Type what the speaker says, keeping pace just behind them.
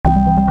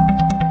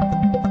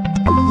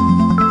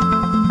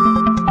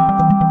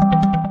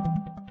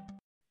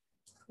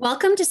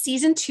Welcome to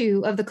season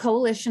 2 of the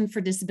Coalition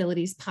for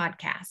Disabilities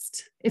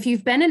podcast. If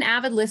you've been an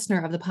avid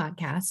listener of the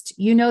podcast,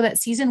 you know that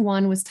season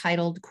 1 was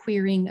titled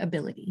Queering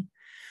Ability.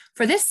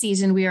 For this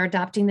season, we are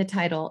adopting the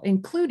title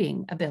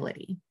Including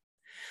Ability.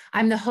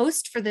 I'm the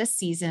host for this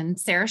season,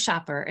 Sarah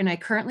Schopper, and I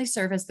currently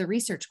serve as the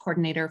research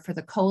coordinator for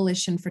the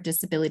Coalition for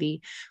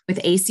Disability with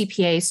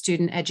ACPA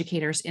Student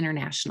Educators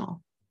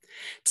International.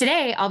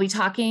 Today, I'll be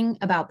talking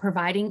about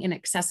providing an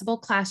accessible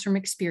classroom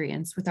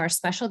experience with our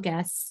special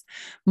guests,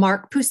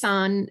 Mark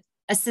Poussin,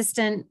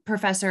 Assistant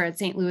Professor at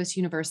St. Louis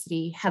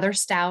University, Heather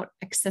Stout,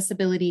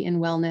 Accessibility and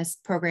Wellness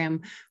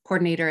Program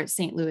Coordinator at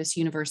St. Louis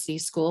University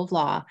School of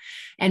Law,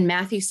 and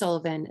Matthew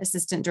Sullivan,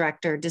 Assistant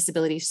Director,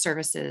 Disability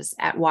Services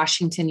at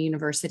Washington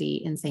University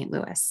in St.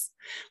 Louis.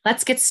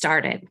 Let's get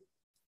started.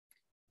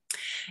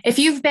 If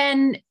you've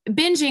been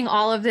binging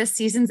all of this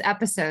season's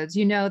episodes,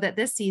 you know that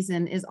this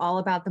season is all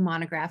about the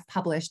monograph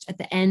published at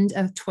the end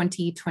of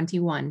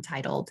 2021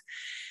 titled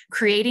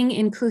Creating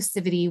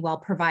Inclusivity While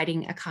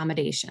Providing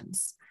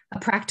Accommodations, a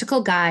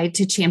practical guide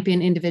to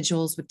champion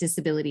individuals with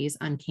disabilities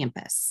on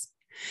campus.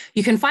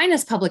 You can find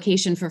this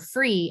publication for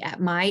free at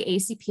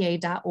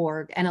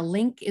myacpa.org, and a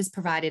link is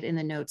provided in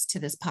the notes to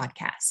this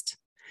podcast.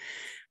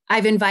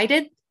 I've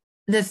invited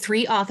the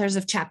 3 authors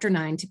of Chapter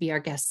 9 to be our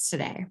guests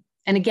today.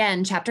 And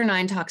again, Chapter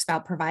 9 talks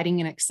about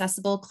providing an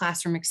accessible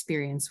classroom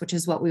experience, which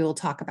is what we will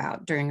talk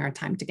about during our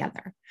time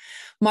together.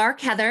 Mark,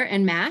 Heather,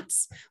 and Matt,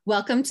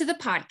 welcome to the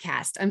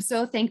podcast. I'm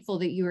so thankful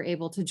that you were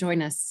able to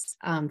join us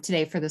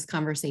today for this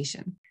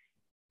conversation.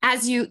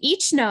 As you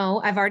each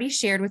know, I've already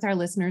shared with our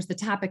listeners the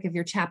topic of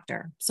your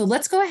chapter. So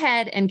let's go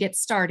ahead and get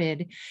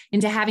started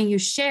into having you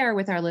share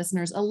with our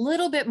listeners a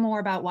little bit more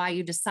about why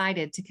you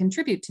decided to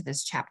contribute to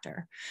this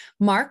chapter.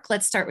 Mark,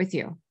 let's start with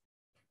you.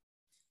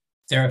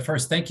 Sarah,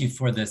 first, thank you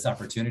for this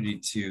opportunity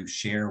to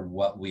share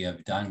what we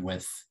have done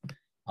with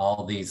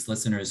all these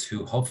listeners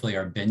who hopefully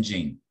are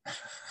binging.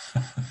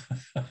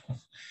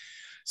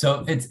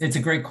 So it's a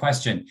great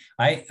question.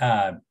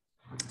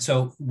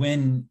 So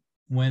when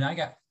I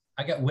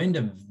got wind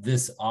of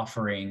this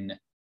offering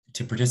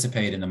to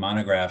participate in the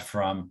monograph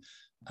from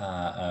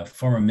a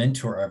former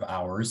mentor of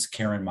ours,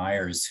 Karen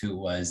Myers, who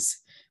was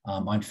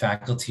on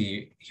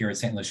faculty here at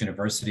St. Louis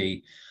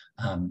University,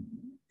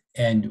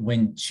 and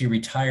when she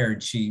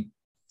retired, she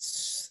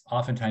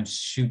oftentimes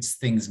shoots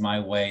things my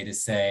way to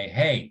say,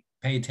 hey,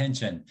 pay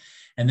attention.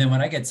 And then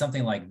when I get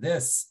something like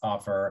this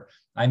offer,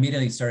 I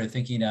immediately started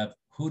thinking of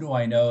who do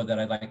I know that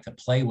I'd like to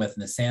play with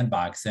in the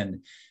sandbox?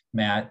 And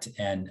Matt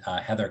and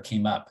Heather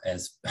came up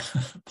as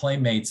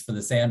playmates for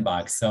the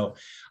sandbox. So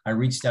I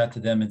reached out to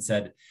them and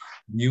said,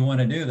 you want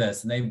to do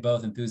this? And they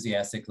both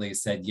enthusiastically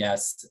said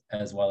yes,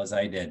 as well as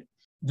I did.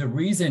 The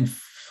reason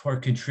for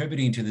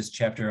contributing to this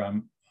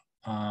chapter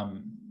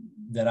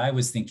that I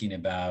was thinking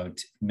about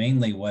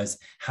mainly was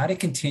how to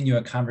continue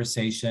a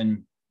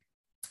conversation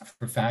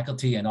for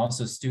faculty and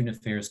also student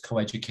affairs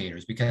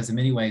coeducators, because in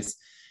many ways,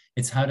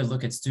 it's how to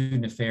look at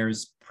student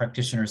affairs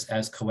practitioners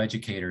as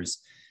coeducators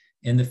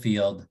in the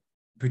field,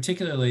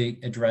 particularly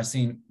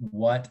addressing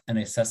what an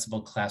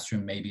accessible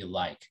classroom may be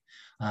like.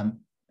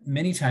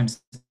 Many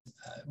times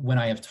when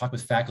I have talked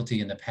with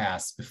faculty in the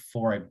past,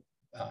 before I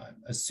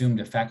assumed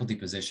a faculty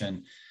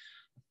position,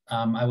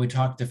 I would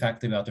talk to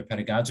faculty about their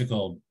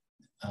pedagogical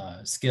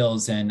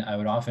skills, and I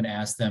would often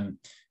ask them,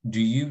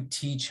 do you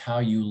teach how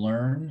you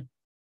learn,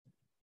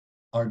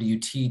 or do you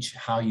teach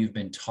how you've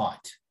been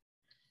taught?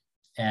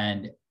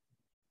 And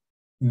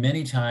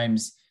many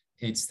times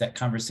it's that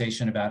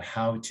conversation about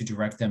how to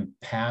direct them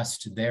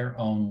past their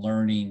own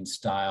learning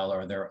style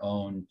or their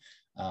own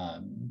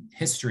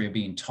history of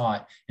being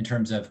taught in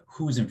terms of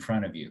who's in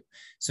front of you.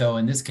 So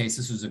in this case,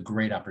 this was a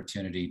great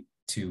opportunity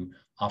to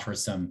offer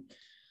some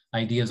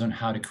ideas on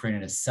how to create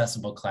an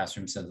accessible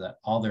classroom so that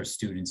all their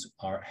students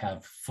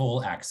have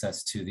full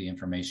access to the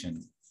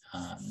information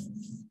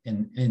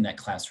in that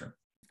classroom.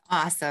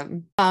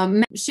 Awesome.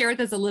 Share with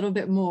us a little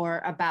bit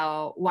more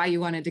about why you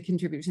wanted to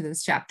contribute to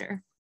this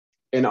chapter.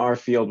 In our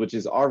field, which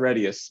is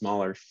already a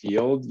smaller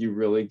field, you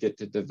really get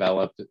to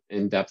develop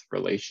in-depth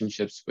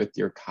relationships with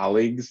your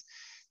colleagues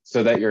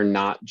so that you're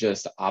not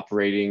just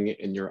operating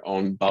in your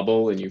own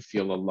bubble and you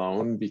feel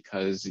alone,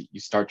 because you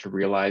start to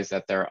realize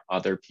that there are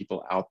other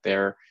people out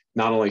there,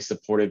 not only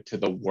supportive to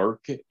the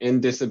work in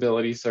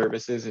disability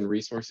services and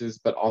resources,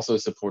 but also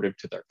supportive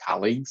to their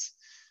colleagues.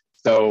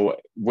 So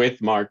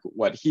with Mark,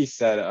 what he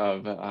said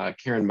of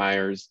Karen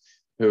Myers,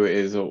 who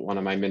is one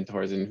of my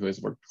mentors and who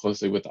has worked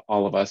closely with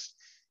all of us,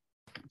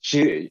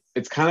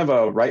 it's kind of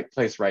a right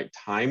place, right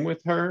time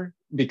with her,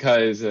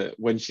 because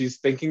when she's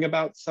thinking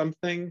about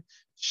something,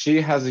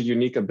 she has a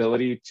unique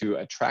ability to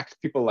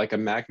attract people like a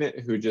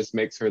magnet who just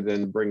makes her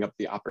then bring up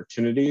the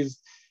opportunities.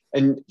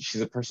 And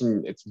she's a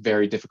person it's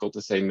very difficult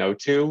to say no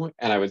to.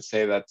 And I would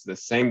say that's the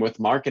same with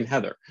Mark and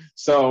Heather.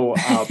 So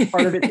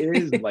part of it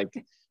is like,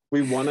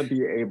 we want to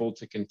be able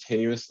to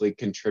continuously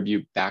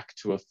contribute back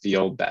to a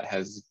field that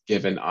has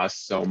given us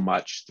so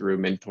much through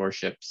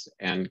mentorships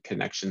and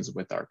connections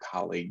with our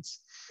colleagues.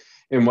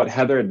 And what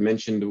Heather had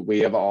mentioned, we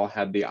have all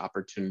had the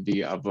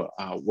opportunity of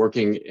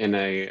working in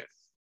a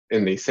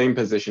in the same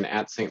position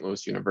at St.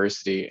 Louis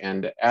University.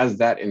 And as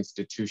that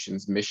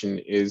institution's mission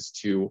is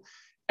to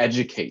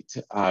educate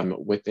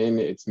within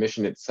its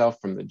mission itself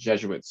from the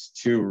Jesuits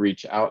to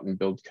reach out and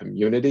build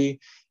community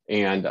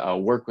and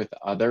work with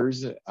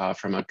others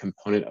from a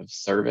component of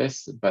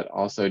service, but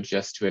also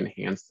just to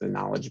enhance the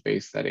knowledge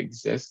base that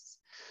exists.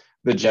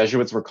 The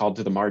Jesuits were called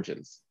to the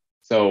margins.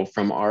 So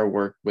from our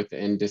work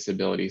within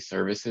disability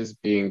services,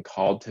 being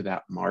called to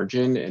that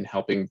margin and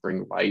helping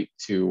bring light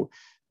to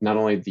not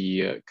only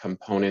the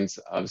components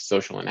of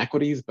social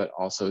inequities, but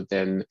also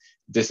then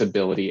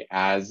disability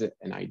as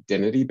an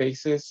identity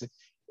basis,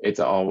 it's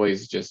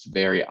always just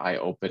very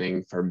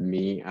eye-opening for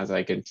me as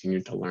I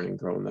continue to learn and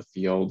grow in the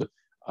field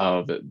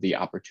of the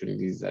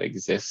opportunities that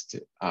exist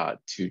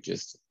to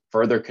just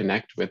further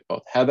connect with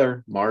both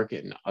Heather, Mark,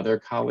 and other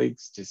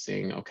colleagues to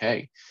saying,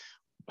 okay,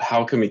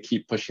 how can we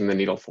keep pushing the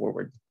needle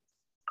forward?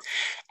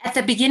 At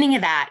the beginning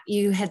of that,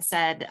 you had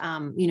said,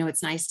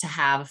 it's nice to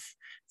have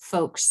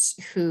folks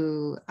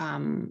who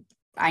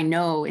I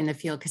know in the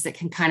field because it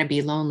can kind of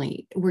be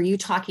lonely. Were you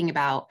talking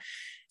about,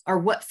 or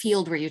what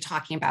field were you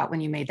talking about when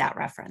you made that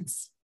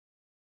reference?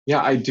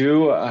 Yeah, I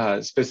do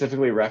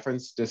specifically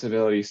reference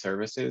disability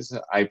services.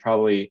 I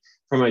probably,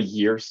 from a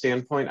year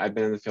standpoint, I've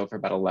been in the field for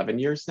about 11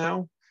 years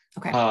now.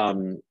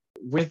 Okay.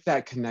 With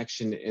that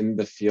connection in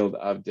the field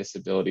of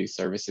disability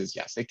services,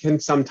 yes, it can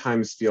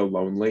sometimes feel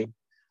lonely,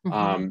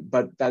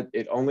 but that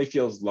it only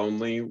feels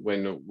lonely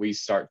when we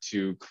start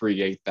to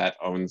create that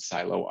own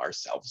silo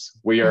ourselves.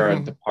 We are a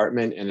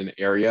department in an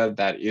area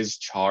that is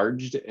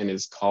charged and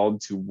is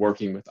called to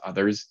working with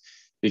others,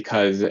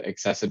 because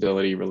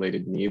accessibility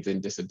related needs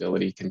and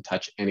disability can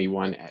touch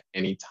anyone at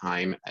any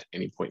time, at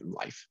any point in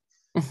life.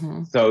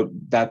 So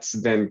that's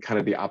then kind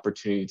of the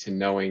opportunity to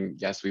knowing,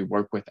 yes, we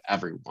work with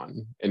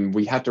everyone. And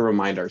we have to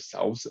remind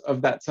ourselves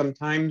of that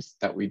sometimes,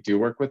 that we do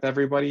work with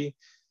everybody.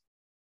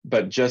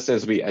 But just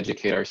as we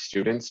educate our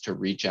students to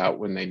reach out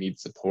when they need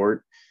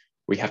support,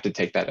 we have to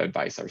take that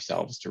advice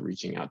ourselves to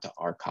reaching out to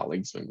our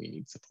colleagues when we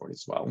need support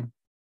as well.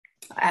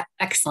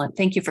 Excellent.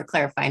 Thank you for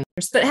clarifying.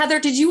 But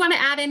Heather, did you want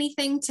to add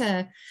anything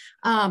to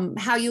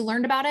how you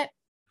learned about it?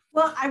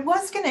 Well, I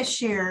was going to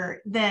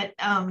share that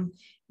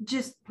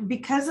just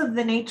because of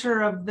the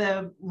nature of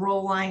the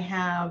role I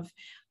have,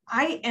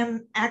 I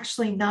am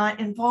actually not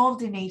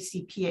involved in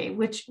ACPA,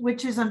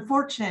 which is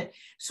unfortunate.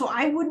 So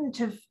I wouldn't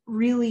have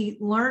really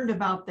learned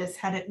about this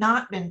had it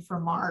not been for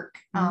Mark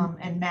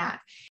and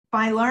Matt.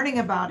 By learning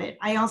about it,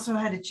 I also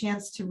had a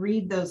chance to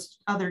read those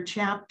other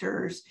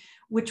chapters,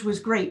 which was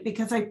great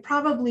because I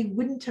probably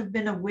wouldn't have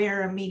been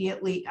aware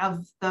immediately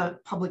of the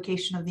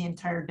publication of the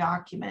entire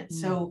document.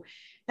 So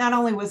not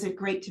only was it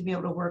great to be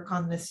able to work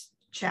on this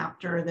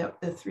chapter that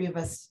the three of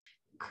us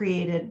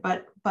created,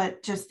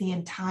 but just the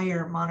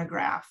entire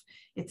monograph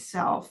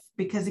itself.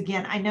 Because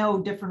again, I know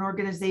different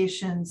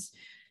organizations,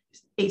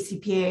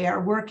 ACPA,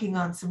 are working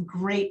on some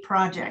great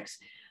projects.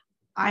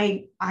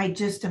 I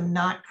just am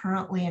not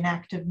currently an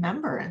active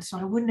member, and so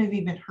I wouldn't have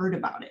even heard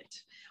about it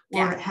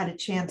or had a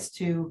chance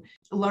to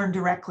learn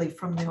directly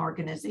from the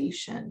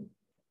organization.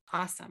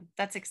 Awesome.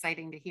 That's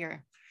exciting to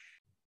hear.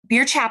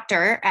 Your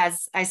chapter,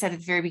 as I said at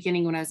the very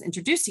beginning when I was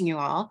introducing you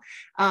all,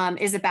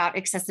 is about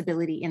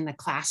accessibility in the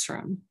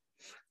classroom.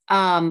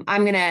 I'm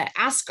going to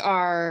ask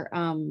our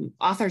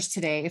authors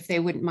today if they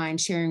wouldn't mind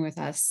sharing with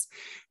us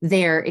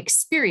their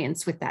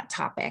experience with that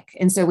topic.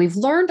 And so we've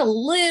learned a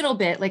little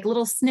bit, like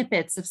little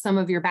snippets of some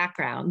of your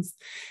backgrounds.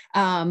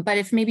 But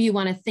if maybe you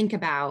want to think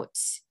about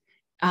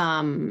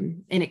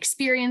an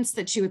experience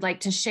that you would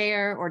like to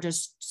share, or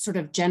just sort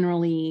of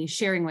generally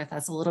sharing with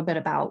us a little bit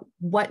about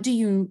what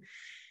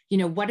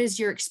is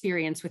your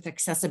experience with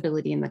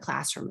accessibility in the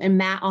classroom? And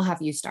Matt, I'll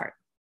have you start.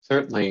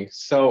 Certainly.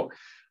 So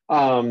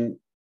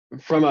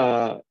from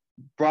a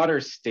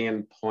broader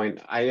standpoint,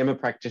 I am a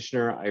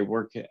practitioner. I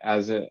work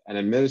as an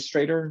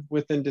administrator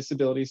within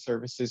disability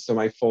services. So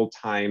my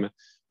full-time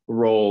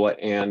role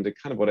and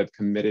kind of what I've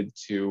committed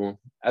to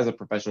as a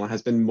professional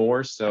has been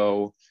more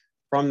so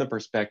from the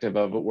perspective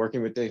of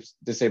working with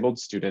disabled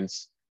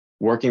students,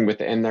 working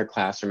within their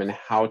classroom and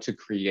how to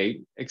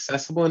create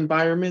accessible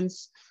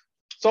environments.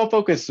 So I'll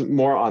focus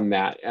more on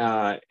that.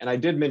 And I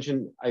did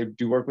mention I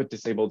do work with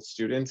disabled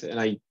students, and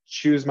I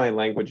choose my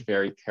language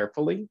very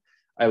carefully.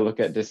 I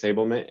look at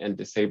disablement and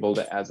disabled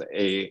as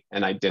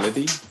an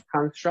identity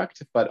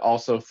construct, but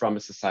also from a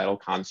societal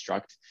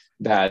construct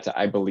that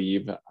I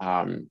believe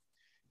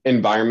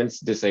environments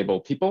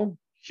disable people,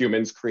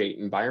 humans create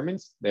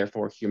environments,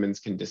 therefore humans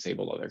can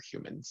disable other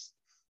humans.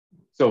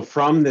 So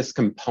from this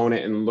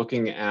component and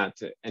looking at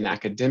an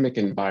academic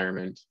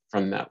environment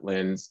from that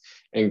lens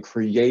and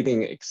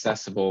creating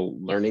accessible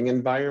learning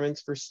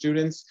environments for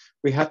students,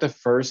 we have to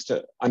first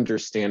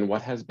understand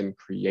what has been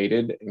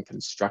created and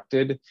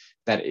constructed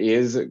that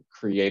is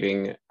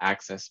creating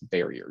access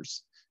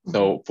barriers.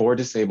 So for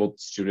disabled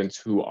students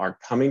who are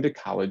coming to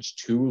college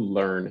to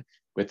learn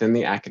within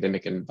the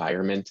academic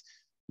environment,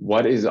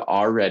 what is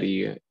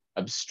already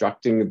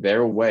obstructing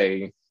their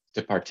way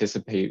to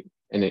participate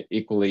in an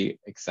equally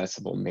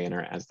accessible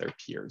manner as their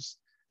peers.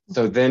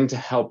 So then to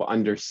help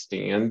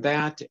understand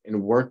that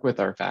and work with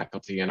our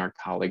faculty and our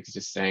colleagues,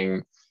 just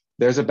saying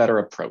there's a better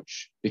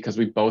approach because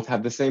we both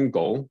have the same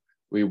goal.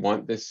 We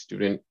want this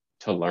student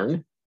to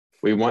learn.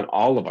 We want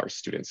all of our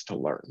students to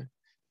learn.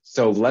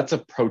 So let's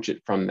approach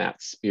it from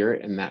that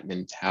spirit and that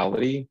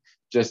mentality.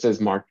 Just as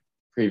Mark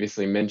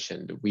previously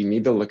mentioned, we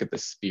need to look at the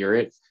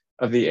spirit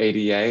of the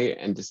ADA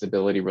and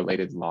disability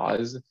related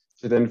laws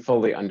to then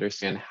fully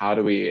understand how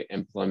do we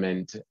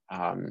implement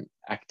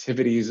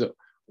activities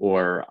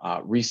or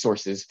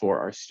resources for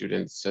our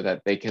students so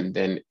that they can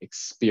then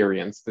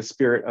experience the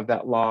spirit of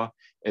that law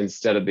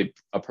instead of the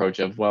approach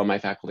of, well, my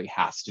faculty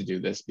has to do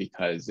this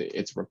because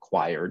it's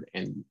required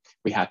and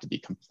we have to be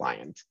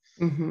compliant.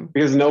 Mm-hmm.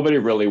 Because nobody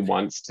really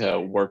wants to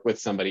work with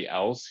somebody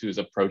else who's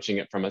approaching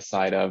it from a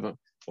side of,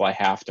 well, I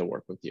have to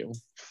work with you.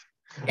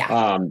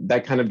 Yeah.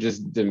 That kind of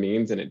just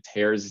demeans and it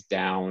tears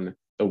down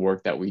the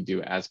work that we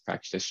do as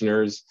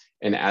practitioners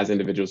and as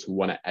individuals who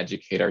want to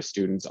educate our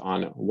students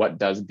on what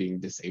does being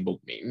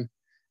disabled mean.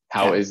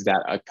 How is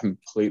that a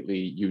completely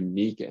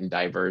unique and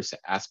diverse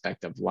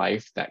aspect of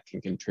life that can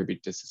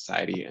contribute to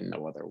society in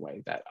no other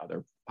way that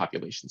other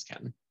populations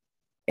can?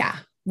 Yeah.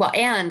 Well,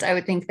 and I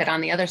would think that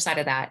on the other side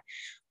of that,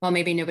 well,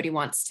 maybe nobody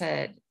wants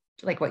to,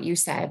 like what you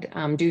said,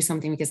 do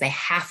something because they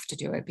have to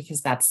do it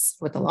because that's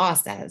what the law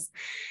says.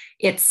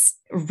 It's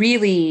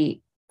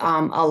really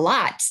a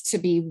lot to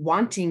be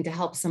wanting to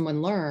help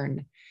someone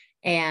learn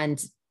and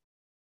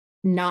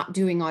not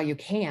doing all you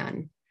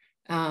can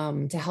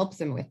to help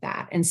them with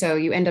that. And so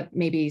you end up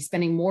maybe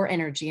spending more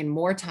energy and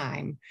more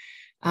time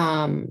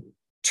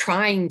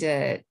trying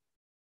to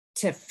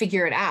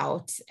figure it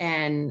out.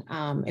 And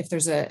if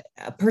there's a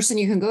person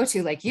you can go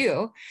to like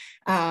you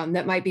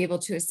that might be able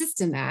to assist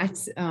in that,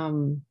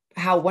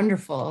 how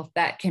wonderful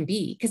that can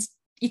be, because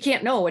you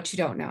can't know what you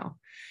don't know.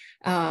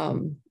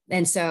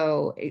 And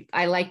so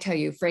I liked how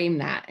you framed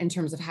that in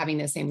terms of having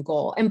the same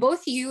goal. And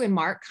both you and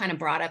Mark kind of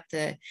brought up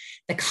the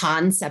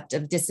concept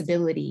of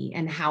disability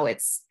and how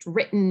it's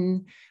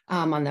written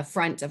on the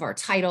front of our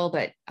title,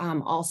 but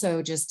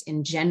also just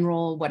in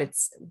general, what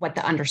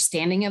the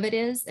understanding of it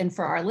is. And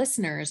for our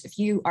listeners, if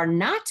you are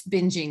not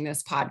binging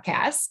this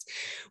podcast,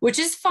 which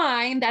is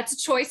fine, that's a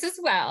choice as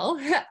well.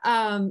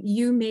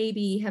 You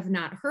maybe have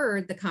not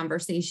heard the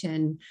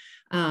conversation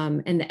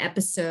and the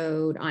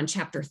episode on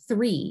chapter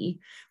 3,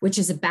 which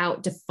is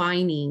about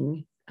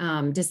defining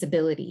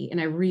disability.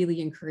 And I really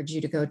encourage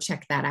you to go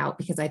check that out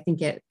because I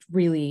think it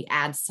really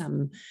adds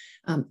some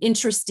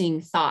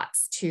interesting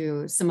thoughts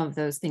to some of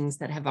those things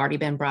that have already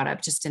been brought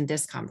up just in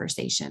this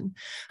conversation.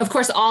 Of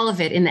course, all of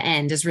it in the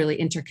end is really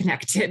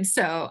interconnected.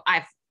 So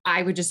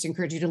I would just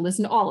encourage you to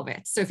listen to all of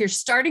it. So if you're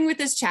starting with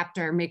this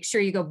chapter, make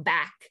sure you go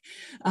back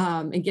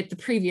and get the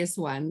previous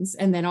ones,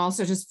 and then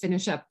also just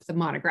finish up the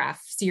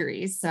monograph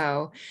series.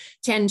 So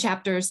 10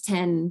 chapters,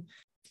 10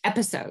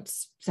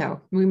 episodes.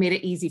 So we made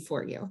it easy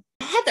for you.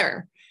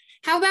 Heather,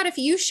 how about if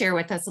you share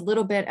with us a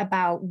little bit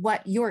about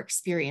what your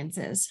experience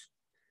is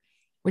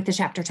with the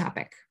chapter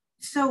topic?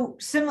 So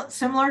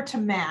similar to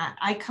Matt,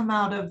 I come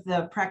out of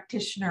the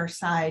practitioner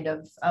side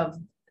of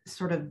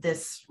sort of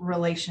this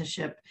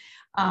relationship.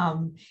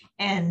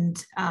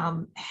 And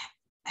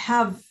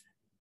have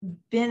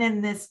been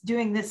in this,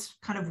 doing this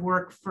kind of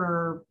work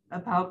for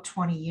about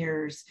 20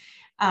 years.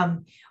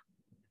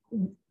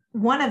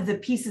 One of the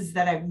pieces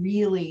that I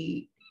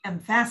really am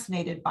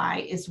fascinated by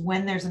is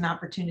when there's an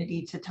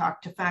opportunity to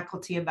talk to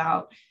faculty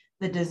about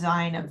the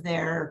design of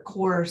their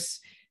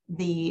course,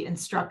 the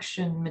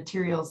instruction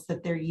materials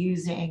that they're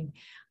using.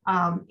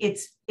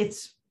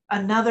 It's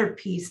another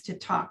piece to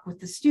talk with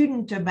the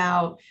student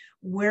about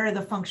where are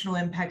the functional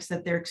impacts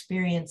that they're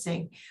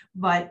experiencing.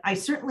 But I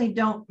certainly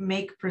don't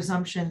make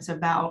presumptions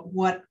about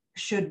what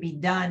should be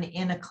done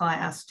in a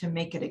class to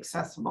make it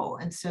accessible.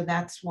 And so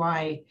that's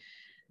why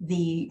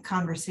the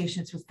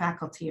conversations with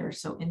faculty are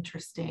so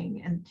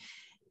interesting. And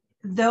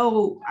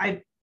though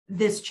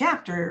this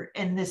chapter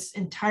and this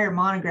entire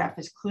monograph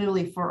is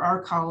clearly for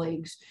our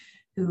colleagues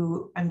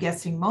who I'm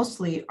guessing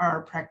mostly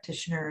are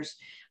practitioners,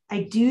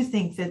 I do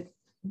think that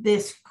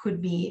this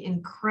could be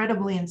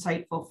incredibly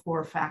insightful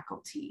for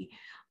faculty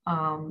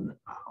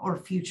or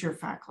future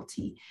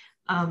faculty.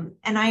 And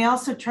I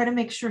also try to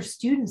make sure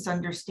students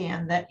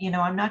understand that,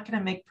 I'm not going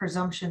to make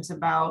presumptions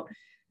about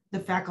the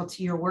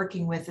faculty you're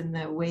working with and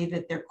the way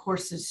that their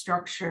course is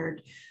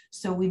structured.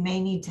 So we may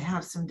need to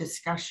have some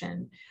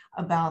discussion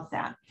about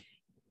that.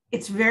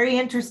 It's very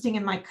interesting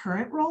in my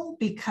current role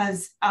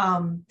because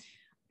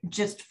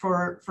just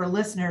for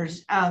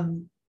listeners,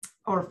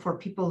 or for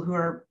people who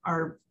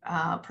are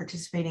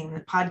participating in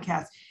the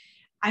podcast,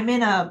 I'm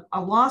in a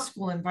law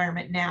school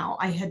environment now.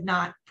 I had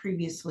not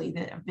previously.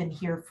 I've been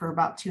here for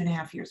about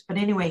 2.5 years. But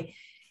anyway,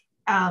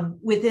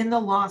 within the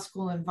law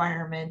school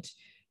environment,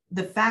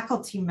 the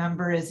faculty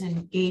member is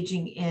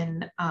engaging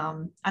in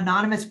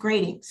anonymous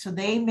grading. So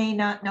they may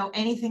not know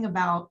anything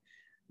about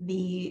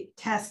the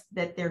test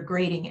that they're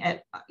grading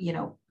at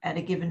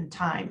a given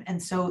time.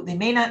 And so they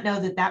may not know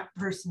that that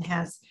person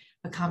has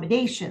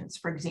accommodations,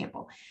 for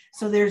example.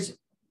 So there's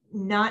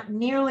not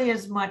nearly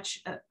as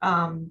much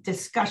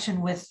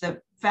discussion with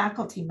the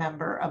faculty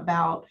member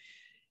about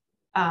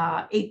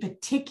a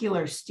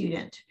particular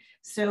student.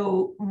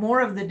 So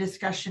more of the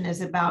discussion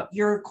is about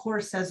your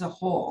course as a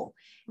whole,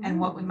 and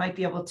what we might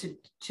be able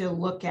to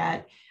look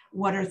at.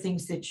 What are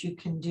things that you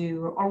can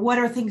do, or what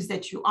are things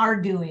that you are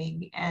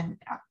doing and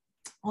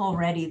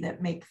already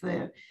that make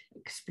the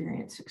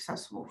experience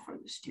accessible for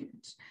the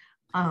students.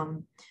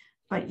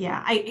 But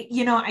yeah,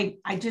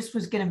 I just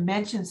was going to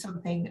mention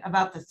something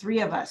about the three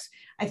of us.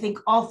 I think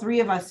all three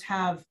of us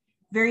have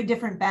very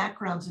different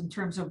backgrounds in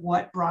terms of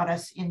what brought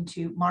us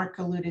into. Mark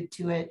alluded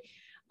to it.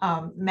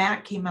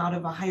 Matt came out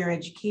of a higher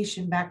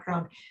education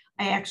background.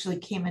 I actually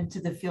came into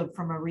the field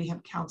from a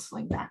rehab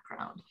counseling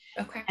background.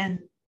 Okay. And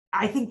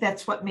I think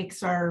that's what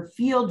makes our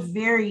field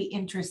very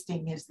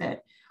interesting, is that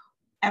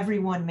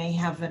everyone may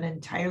have an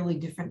entirely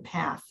different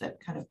path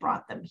that kind of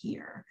brought them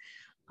here.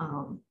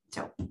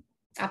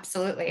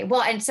 Absolutely.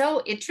 Well, and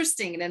so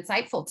interesting and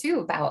insightful too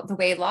about the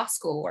way law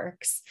school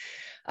works.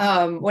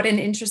 What an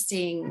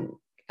interesting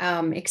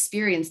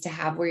experience to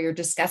have, where you're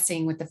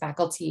discussing with the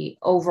faculty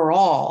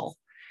overall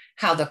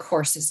how the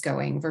course is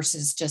going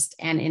versus just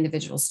an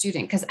individual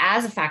student. Because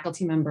as a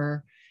faculty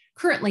member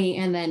currently,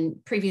 and then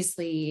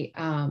previously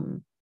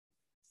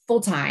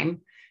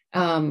full-time,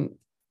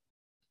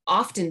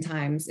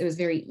 oftentimes it was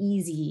very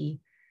easy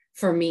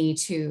for me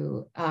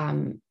to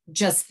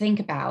just think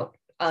about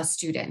a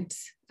student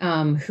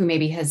who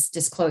maybe has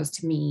disclosed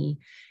to me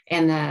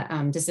and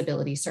the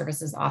Disability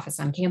Services Office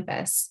on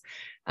campus.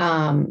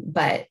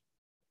 But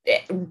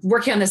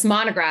working on this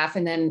monograph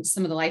and then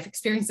some of the life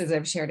experiences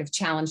I've shared have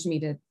challenged me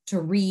to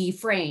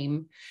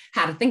reframe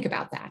how to think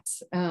about that.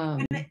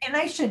 And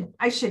I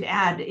should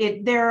add,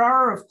 there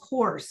are, of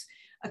course,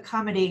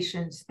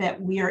 accommodations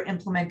that we are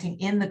implementing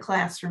in the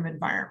classroom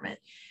environment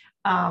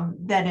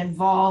that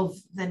involve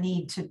the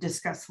need to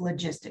discuss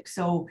logistics.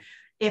 So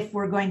if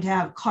we're going to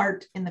have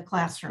CART in the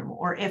classroom,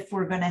 or if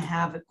we're going to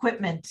have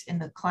equipment in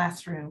the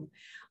classroom,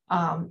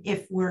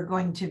 if we're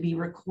going to be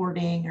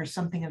recording or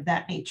something of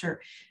that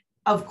nature,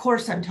 of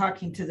course, I'm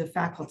talking to the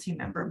faculty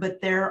member, but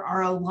there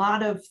are a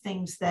lot of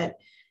things that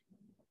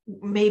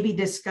may be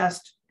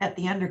discussed at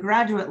the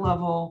undergraduate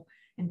level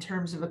in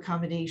terms of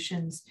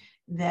accommodations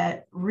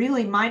that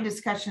really my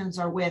discussions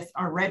are with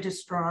our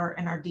registrar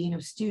and our dean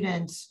of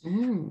students,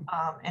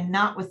 and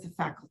not with the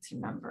faculty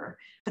member.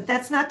 But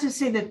that's not to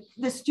say that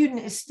the student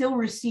is still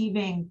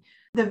receiving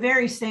the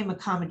very same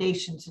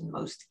accommodations in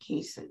most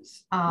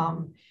cases.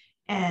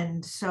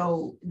 And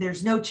so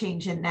there's no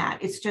change in that.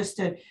 It's just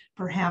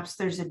perhaps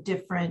there's a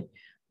different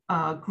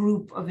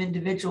group of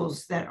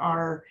individuals that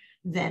are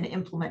then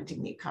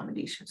implementing the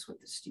accommodations with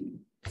the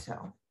student.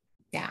 So,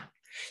 yeah.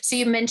 So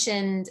you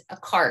mentioned a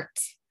CART.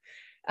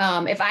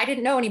 If I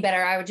didn't know any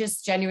better, I would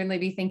just genuinely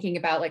be thinking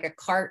about like a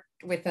CART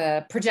with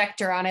a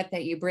projector on it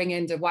that you bring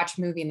in to watch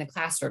a movie in the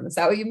classroom. Is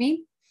that what you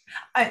mean?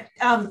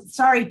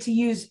 Sorry to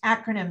use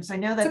acronyms. I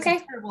know that's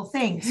a terrible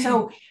thing.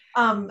 So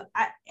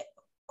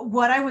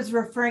what I was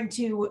referring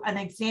to, an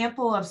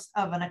example of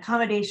an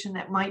accommodation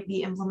that might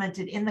be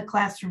implemented in the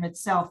classroom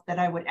itself that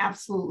I would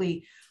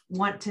absolutely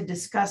want to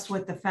discuss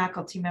with the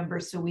faculty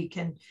members so we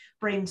can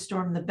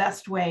brainstorm the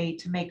best way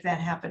to make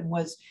that happen,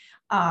 was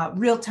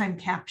real-time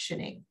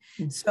captioning.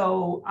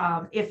 So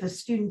if a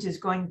student is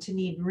going to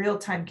need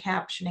real-time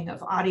captioning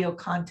of audio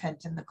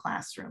content in the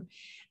classroom,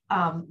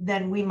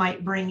 then we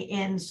might bring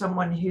in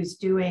someone who's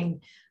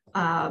doing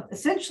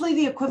essentially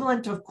the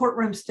equivalent of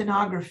courtroom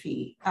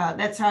stenography.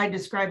 That's how I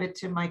describe it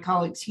to my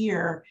colleagues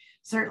here,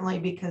 certainly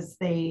because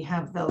they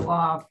have the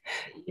law,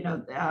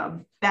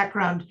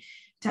 background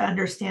to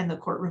understand the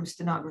courtroom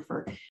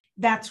stenographer.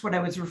 That's what I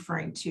was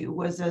referring to,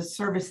 was a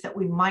service that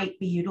we might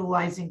be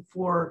utilizing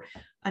for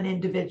an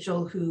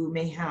individual who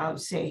may have,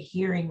 say,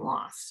 hearing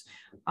loss,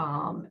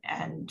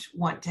 and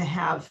want to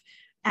have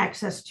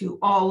access to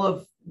all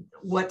of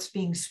what's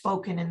being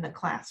spoken in the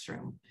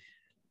classroom.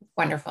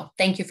 Wonderful.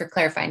 Thank you for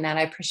clarifying that.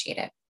 I appreciate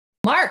it.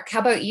 Mark, how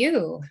about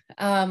you?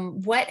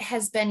 What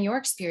has been your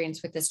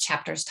experience with this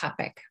chapter's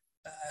topic?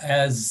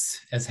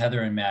 As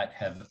Heather and Matt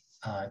have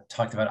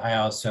talked about, I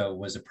also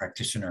was a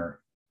practitioner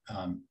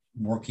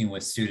working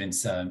with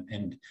students,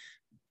 and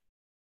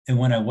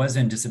when I was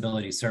in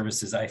disability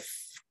services, I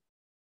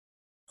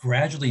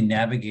gradually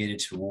navigated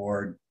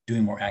toward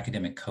doing more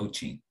academic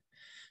coaching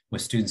with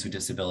students with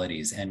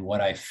disabilities. And what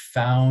I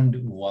found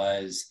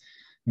was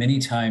many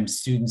times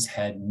students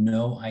had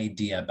no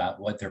idea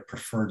about what their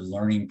preferred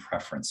learning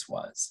preference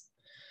was.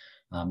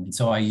 And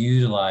so I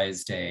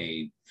utilized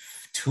a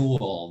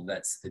tool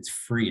it's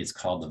free. It's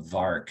called the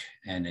VARK,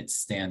 and it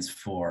stands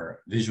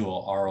for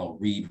Visual, Aural,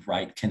 Read,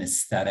 Write,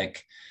 Kinesthetic.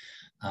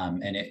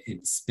 And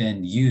it's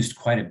been used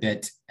quite a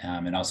bit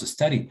and also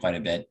studied quite a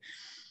bit.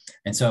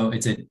 And so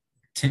it's a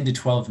 10 to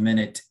 12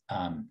 minute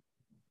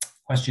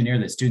questionnaire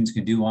that students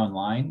can do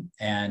online.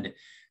 And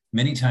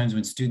many times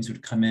when students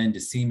would come in to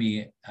see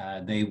me,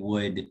 I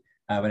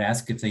would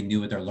ask if they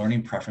knew what their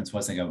learning preference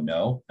was. They go,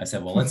 no. I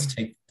said, well, why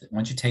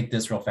don't you take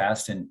this real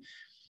fast? And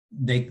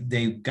they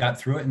got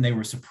through it and they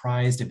were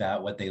surprised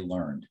about what they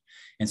learned.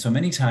 And so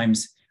many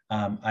times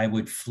I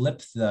would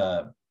flip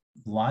the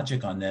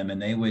logic on them, and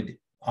they would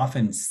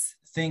often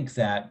think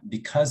that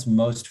because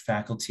most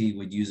faculty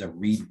would use a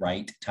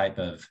read-write type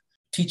of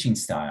teaching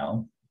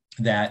style,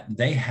 that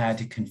they had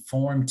to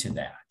conform to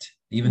that,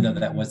 even though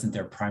that wasn't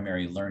their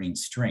primary learning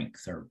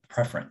strength or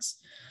preference.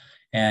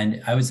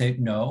 And I would say,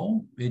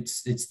 no,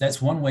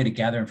 that's one way to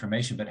gather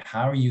information, but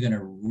how are you going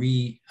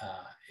to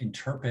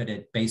reinterpret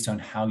it based on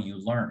how you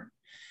learn?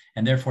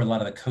 And therefore, a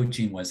lot of the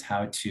coaching was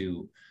how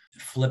to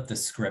flip the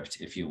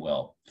script, if you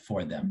will,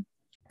 for them.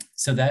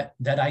 So that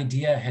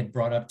idea had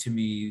brought up to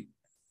me,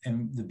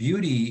 and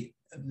the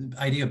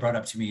idea brought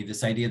up to me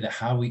this idea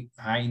that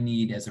I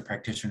need as a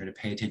practitioner to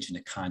pay attention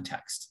to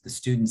context, the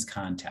student's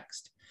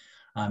context.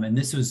 And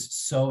this was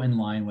so in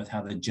line with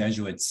how the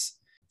Jesuits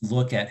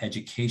look at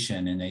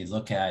education, and they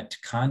look at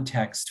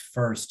context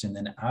first, and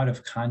then out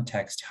of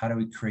context, how do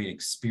we create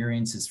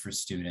experiences for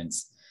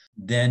students?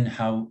 Then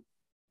how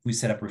we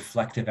set up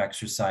reflective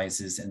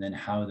exercises, and then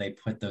how they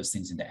put those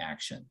things into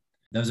action.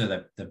 Those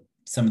are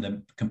some of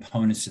the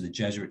components to the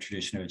Jesuit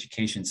tradition of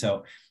education.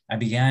 So I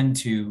began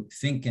to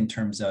think in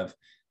terms of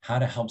how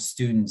to help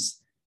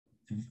students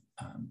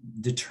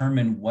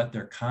determine what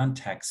their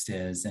context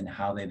is and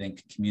how they then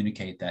can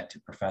communicate that to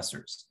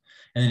professors.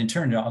 And then in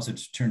turn,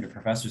 to turn to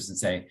professors and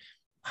say,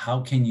 how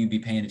can you be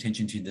paying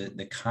attention to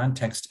the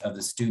context of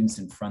the students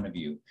in front of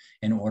you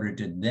in order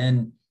to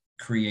then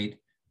create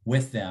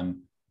with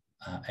them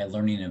a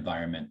learning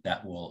environment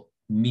that will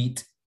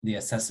meet the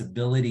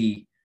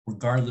accessibility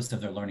regardless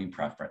of their learning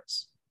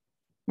preference.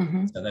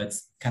 Mm-hmm. So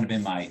that's kind of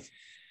been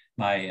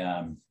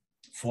my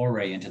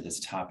foray into this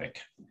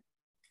topic.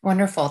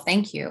 Wonderful.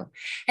 Thank you.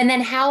 And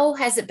then how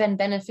has it been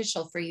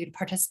beneficial for you to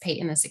participate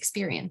in this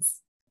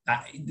experience?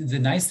 The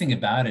nice thing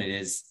about it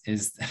is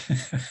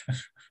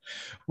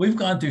we've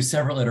gone through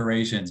several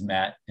iterations,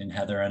 Matt and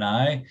Heather and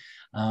I,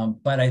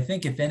 but I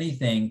think if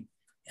anything,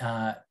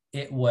 and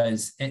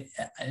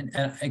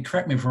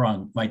correct me if I'm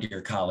wrong, my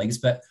dear colleagues,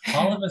 but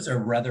all of us are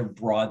rather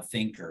broad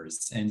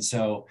thinkers. And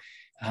so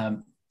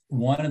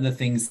one of the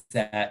things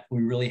that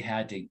we really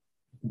had to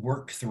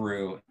work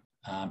through,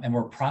 and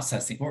we're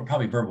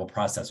probably verbal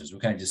processors. We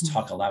kind of just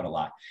talk aloud a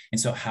lot. And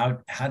so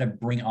how to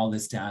bring all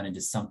this down into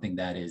something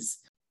that is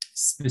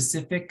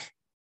specific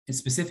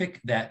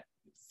that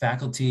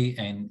faculty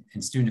and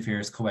student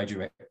affairs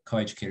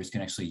coeducators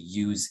can actually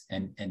use,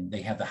 and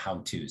they have the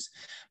how-tos.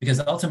 Because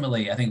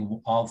ultimately, I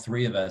think all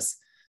three of us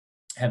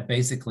have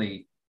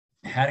basically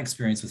had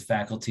experience with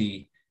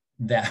faculty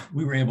that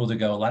we were able to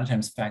go. A lot of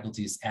times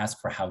faculties ask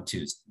for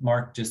how-tos.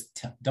 Mark,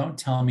 just don't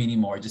tell me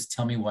anymore. Just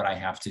tell me what I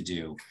have to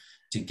do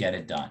to get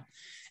it done.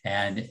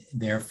 And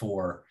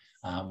therefore,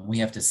 we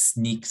have to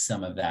sneak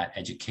some of that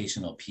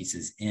educational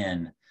pieces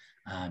in.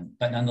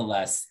 But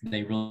nonetheless,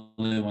 they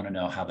really want to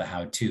know how the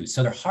how-to.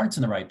 So their heart's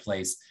in the right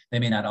place. They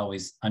may not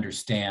always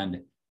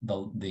understand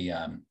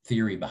the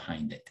theory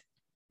behind it.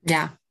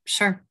 Yeah,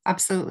 sure.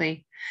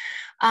 Absolutely.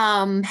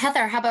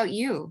 Heather, how about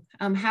you?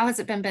 How has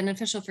it been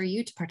beneficial for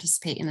you to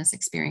participate in this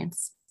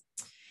experience?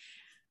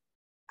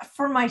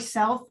 For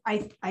myself,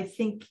 I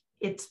think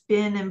it's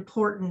been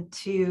important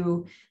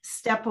to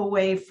step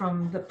away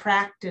from the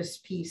practice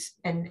piece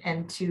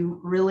and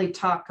to really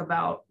talk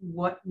about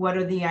what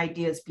are the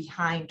ideas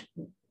behind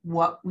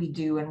what we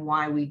do and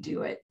why we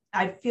do it.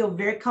 I feel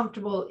very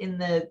comfortable in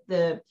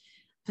the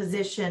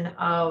position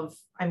of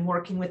I'm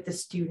working with the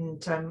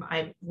student.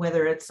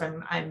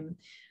 I'm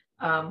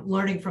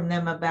learning from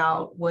them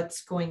about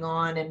what's going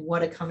on and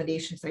what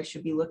accommodations I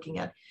should be looking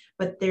at.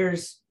 But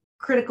there's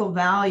critical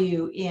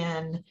value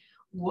in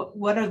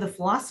what are the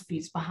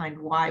philosophies behind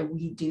why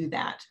we do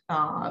that,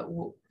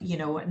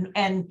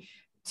 and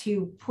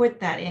to put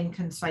that in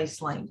concise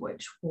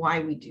language, why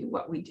we do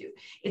what we do.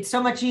 It's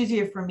so much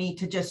easier for me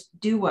to just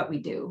do what we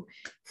do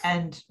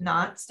and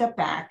not step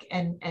back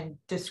and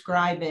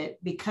describe it,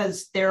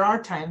 because there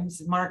are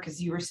times, Mark,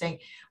 as you were saying,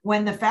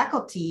 when the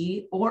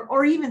faculty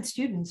or even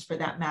students for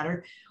that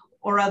matter,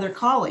 or other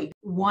colleagues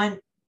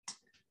want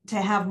to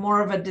have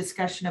more of a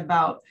discussion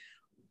about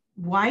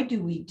why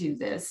do we do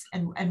this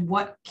and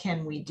what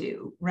can we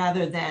do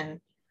rather than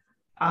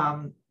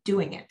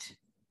doing it.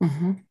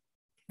 Mm-hmm.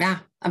 Yeah,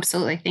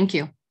 absolutely. Thank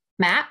you.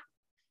 Matt?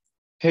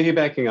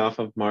 Piggybacking off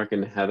of Mark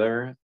and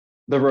Heather,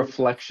 the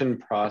reflection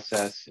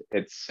process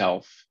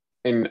itself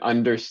in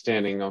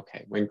understanding,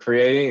 okay, when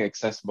creating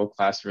accessible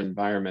classroom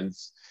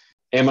environments,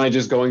 am I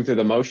just going through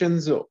the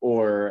motions,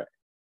 or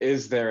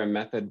is there a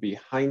method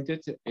behind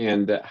it?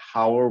 And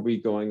how are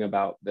we going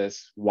about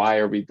this? Why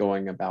are we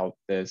going about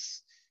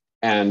this?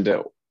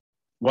 And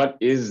what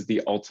is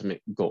the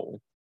ultimate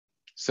goal?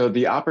 So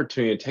the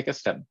opportunity to take a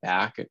step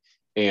back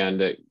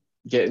and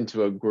get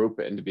into a group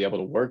and to be able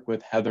to work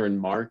with Heather and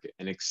Mark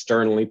and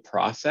externally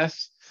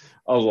process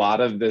a lot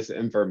of this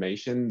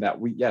information that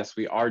we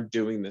are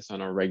doing this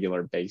on a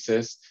regular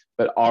basis,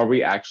 but are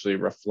we actually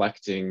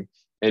reflecting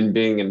and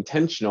being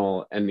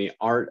intentional in the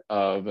art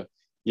of,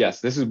 yes,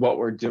 this is what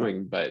we're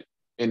doing, but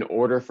in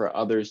order for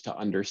others to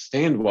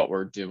understand what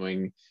we're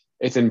doing,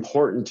 it's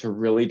important to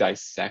really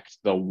dissect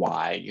the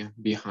why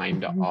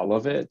behind all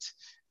of it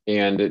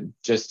And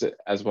just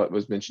as what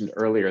was mentioned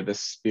earlier, the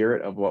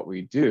spirit of what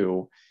we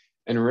do,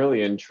 and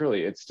really and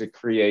truly, it's to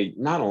create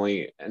not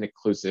only an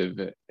inclusive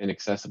and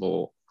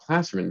accessible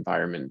classroom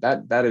environment.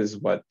 That is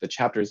what the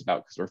chapter is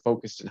about, because we're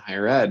focused in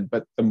higher ed.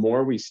 But the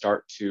more we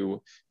start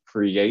to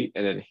create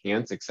and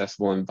enhance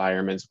accessible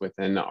environments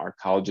within our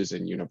colleges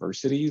and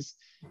universities,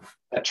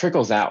 that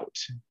trickles out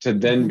to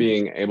then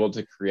being able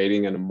to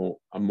creating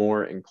a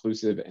more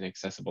inclusive and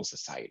accessible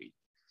society.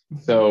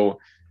 So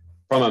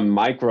from a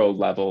micro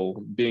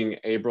level, being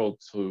able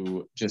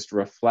to just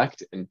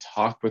reflect and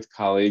talk with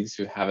colleagues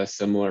who have a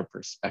similar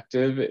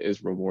perspective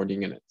is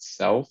rewarding in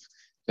itself,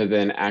 to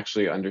then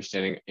actually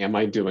understanding, am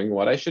I doing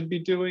what I should be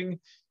doing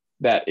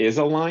that is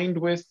aligned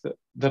with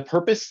the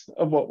purpose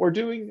of what we're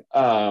doing?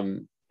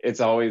 It's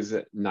always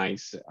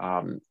nice.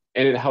 And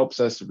it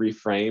helps us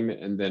reframe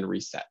and then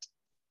reset.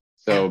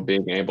 So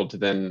being able to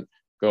then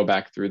go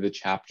back through the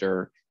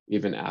chapter,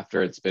 even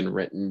after it's been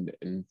written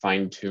and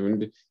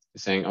fine-tuned,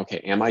 saying, okay,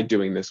 am I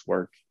doing this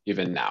work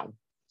even now?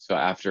 So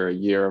after a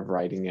year of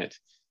writing it,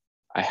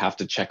 I have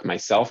to check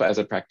myself as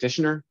a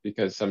practitioner,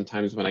 because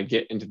sometimes when I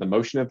get into the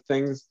motion of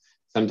things,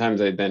 sometimes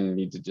I then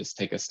need to just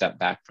take a step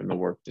back from the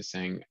work to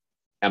saying,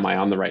 am I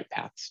on the right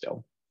path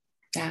still?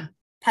 Yeah.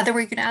 Heather,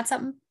 were you going to add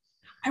something?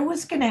 I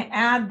was going to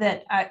add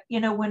that,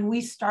 when we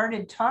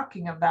started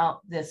talking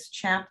about this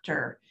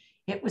chapter,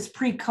 it was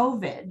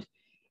pre-COVID.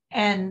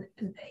 And,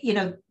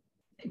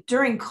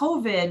 during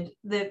COVID,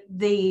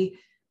 the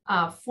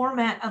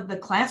format of the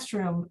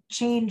classroom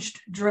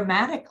changed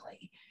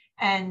dramatically.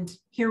 And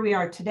here we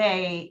are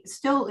today,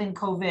 still in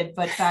COVID,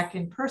 but back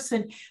in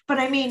person. But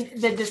I mean,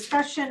 the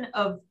discussion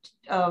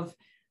of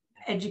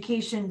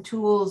education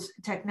tools,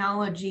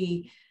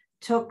 technology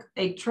took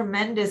a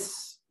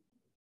tremendous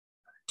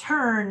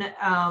turn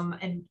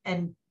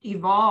and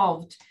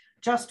evolved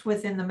just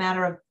within the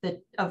matter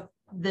of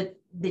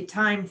the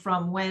time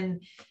from when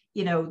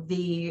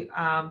the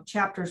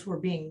chapters were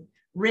being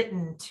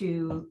written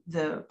to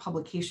the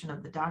publication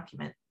of the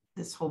document,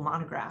 this whole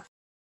monograph.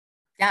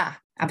 Yeah,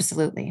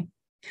 absolutely.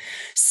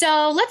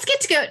 So let's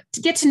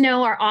get to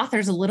know our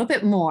authors a little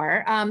bit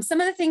more. Some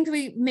of the things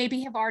we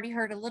maybe have already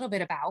heard a little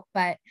bit about,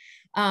 but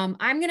I'm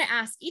going to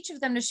ask each of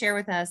them to share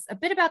with us a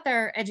bit about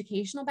their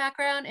educational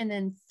background and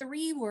then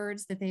 3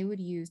 words that they would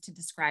use to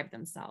describe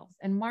themselves.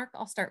 And Mark,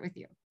 I'll start with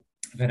you.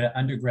 I've had an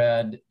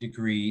undergrad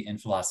degree in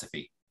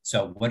philosophy.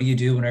 So what do you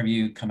do whenever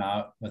you come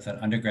out with an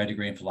undergrad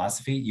degree in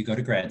philosophy? You go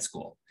to grad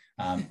school.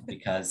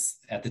 Because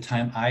at the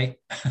time I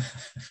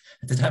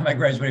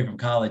graduated from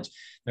college,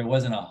 there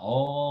wasn't a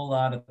whole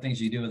lot of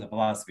things you do with a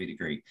philosophy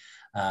degree.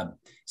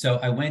 So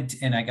I went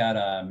and I got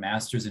a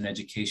master's in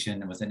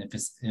education with an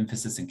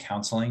emphasis in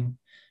counseling.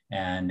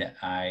 And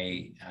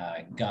I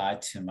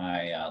got to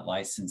my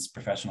licensed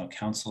professional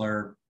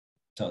counselor,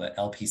 so the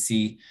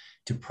LPC,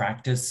 to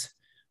practice.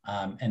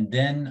 And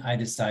then I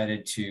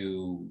decided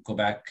to go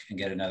back and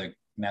get another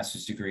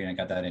master's degree, and I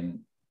got that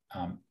in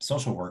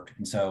social work.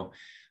 And so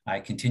I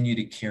continue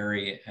to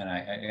carry, and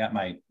I got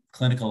my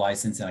clinical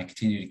license, and I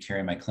continue to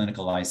carry my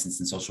clinical license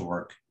in social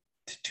work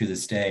to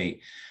this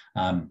day,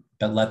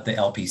 but let the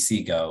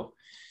LPC go.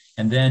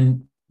 And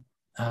then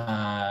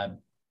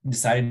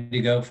decided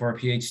to go for a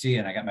PhD,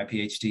 and I got my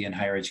PhD in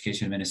higher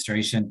education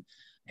administration.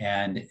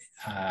 And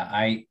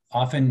I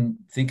often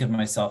think of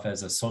myself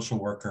as a social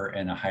worker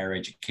in a higher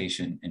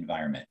education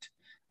environment,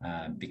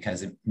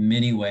 because in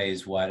many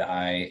ways, what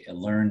I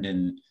learned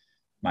in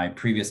my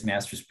previous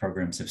master's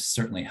programs have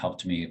certainly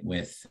helped me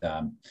with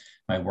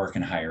my work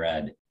in higher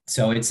ed.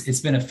 So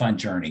it's been a fun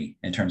journey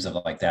in terms of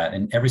like that.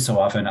 And every so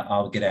often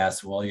I'll get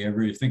asked, well, you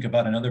ever think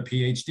about another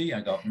PhD? I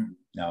go,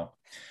 no.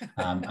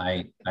 I'm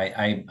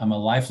a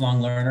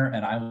lifelong learner,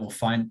 and I will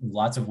find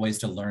lots of ways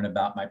to learn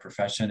about my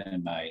profession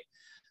and my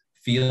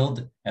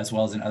field as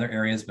well as in other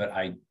areas, but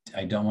I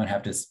don't want to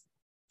have to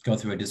go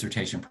through a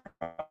dissertation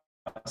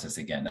process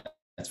again.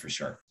 That's for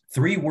sure.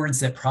 3 words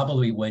that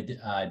probably would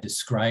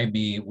describe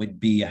me would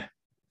be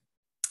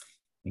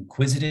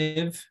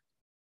inquisitive,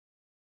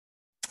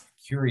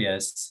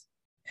 curious,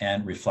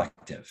 and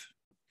reflective.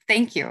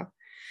 Thank you.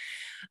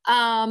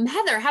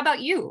 Heather, how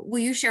about you? Will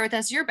you share with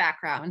us your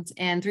background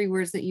and 3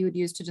 words that you would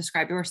use to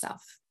describe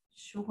yourself?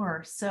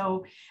 Sure.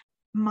 So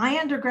my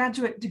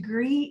undergraduate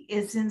degree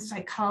is in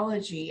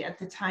psychology. At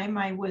the time,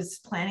 I was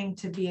planning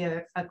to be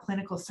a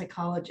clinical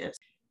psychologist.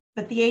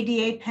 But the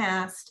ADA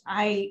passed.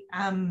 I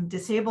am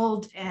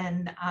disabled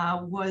and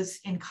was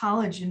in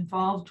college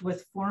involved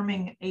with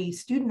forming a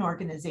student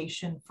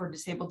organization for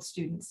disabled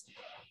students.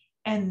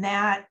 And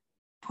that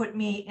put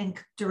me in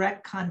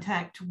direct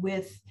contact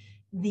with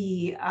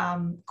the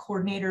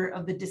coordinator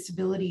of the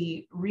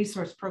disability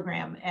resource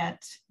program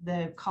at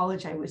the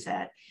college I was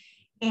at.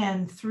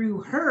 And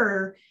through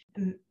her,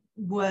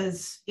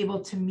 was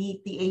able to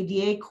meet the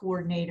ADA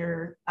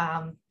coordinator.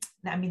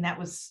 That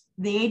was,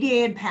 the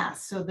ADA had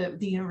passed, so the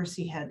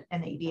university had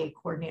an ADA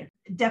coordinator.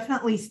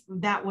 Definitely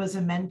that was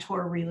a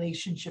mentor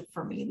relationship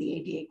for me, the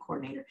ADA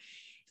coordinator.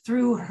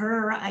 through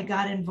her, I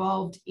got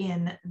involved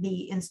in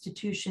the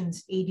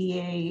institution's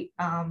ADA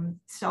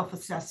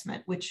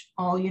self-assessment, which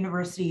all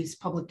universities,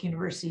 public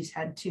universities,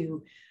 had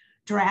to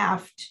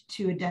draft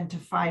to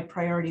identify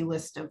priority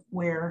list of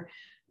where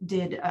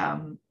did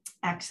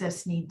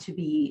access need to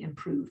be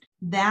improved.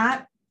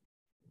 That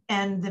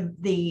and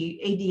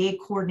the ADA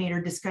coordinator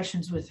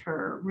discussions with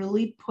her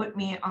really put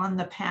me on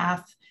the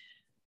path,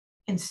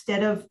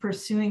 instead of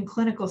pursuing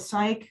clinical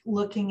psych,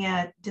 looking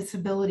at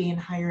disability in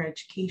higher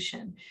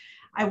education.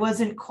 I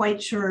wasn't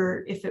quite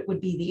sure if it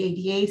would be the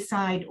ADA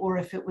side or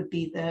if it would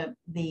be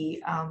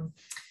the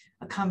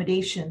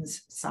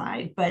accommodations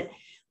side, but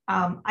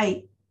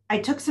I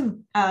took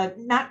some,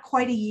 not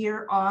quite a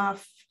year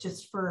off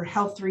just for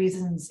health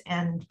reasons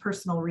and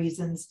personal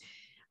reasons,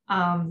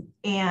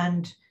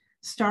 and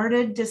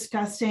started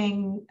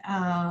discussing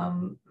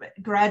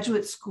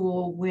graduate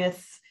school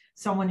with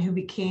someone who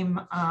became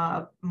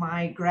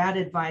my grad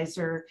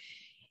advisor.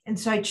 And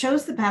so I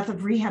chose the path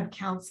of rehab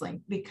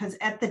counseling because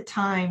at the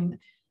time,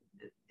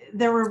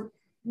 there were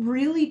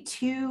really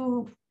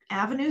two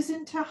avenues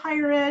into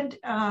higher ed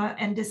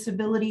and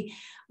disability,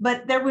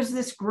 but there was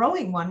this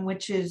growing one,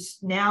 which is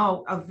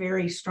now a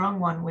very strong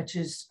one, which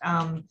is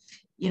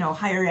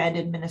higher ed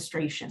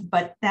administration.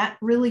 But that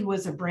really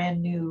was a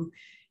brand new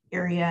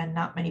area and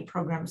not many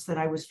programs that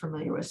I was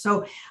familiar with.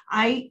 So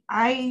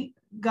I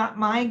got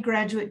my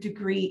graduate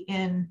degree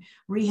in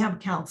rehab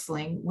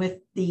counseling with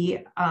the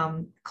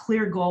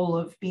clear goal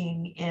of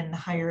being in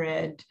higher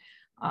ed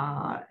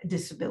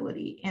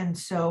disability. And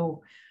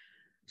so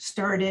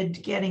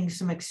started getting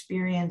some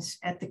experience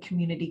at the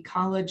community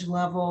college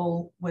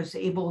level, was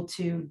able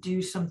to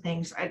do some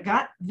things. I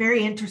got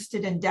very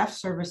interested in deaf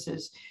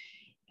services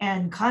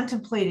and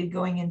contemplated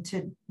going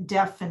into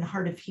deaf and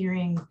hard of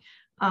hearing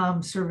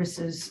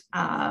services,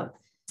 and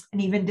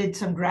even did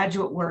some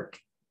graduate work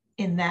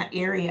in that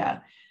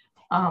area,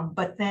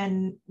 but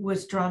then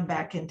was drawn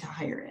back into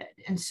higher ed.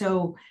 And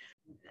so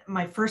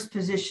my first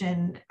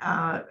position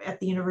at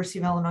the University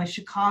of Illinois,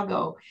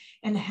 Chicago,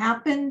 and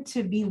happened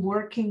to be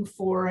working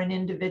for an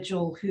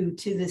individual who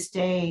to this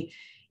day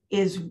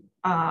is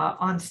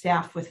on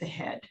staff with the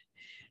head.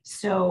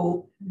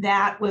 So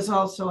that was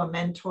also a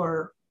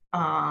mentor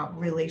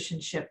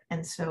relationship.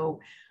 And so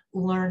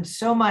learned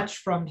so much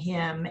from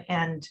him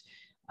and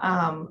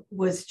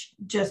was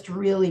just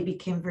really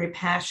became very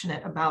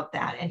passionate about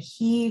that. And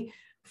he,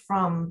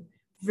 from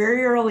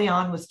very early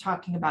on, was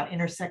talking about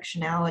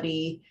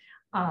intersectionality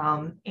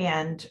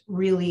and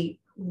really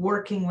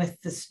working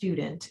with the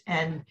student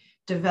and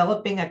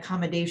developing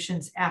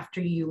accommodations after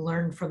you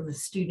learn from the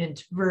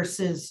student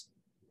versus,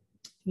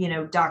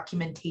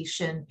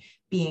 documentation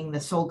being the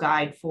sole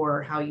guide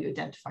for how you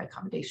identify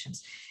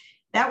accommodations.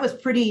 That was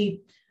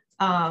pretty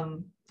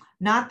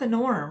not the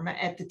norm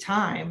at the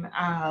time.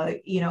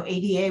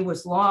 ADA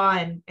was law,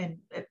 and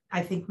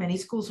I think many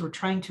schools were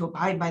trying to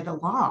abide by the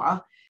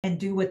law and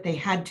do what they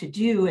had to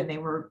do, and they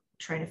were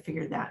trying to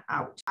figure that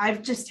out.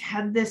 I've just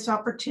had this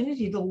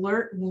opportunity to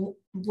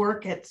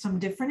work at some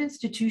different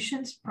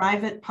institutions,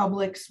 private,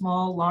 public,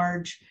 small,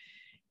 large,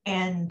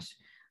 and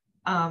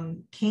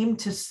came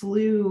to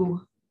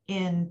SLU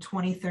in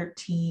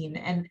 2013.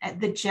 And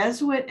the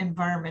Jesuit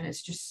environment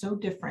is just so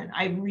different.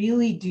 I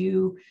really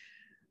do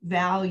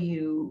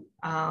value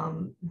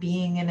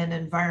being in an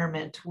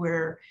environment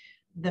where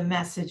the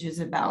message is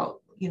about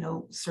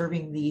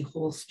serving the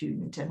whole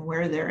student and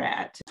where they're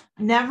at.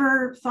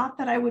 Never thought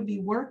that I would be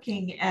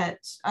working at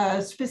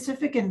a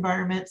specific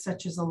environment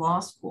such as a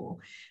law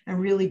school. I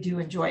really do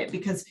enjoy it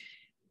because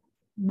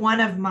one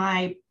of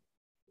my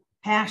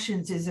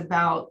passions is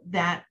about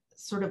that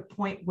sort of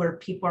point where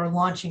people are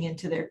launching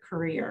into their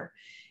career.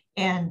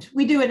 And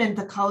we do it at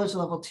the college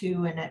level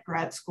too, and at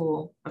grad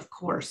school, of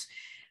course.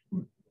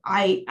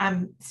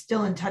 I'm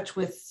still in touch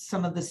with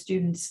some of the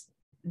students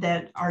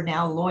that are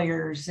now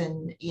lawyers,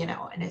 and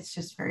it's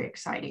just very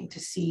exciting to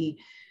see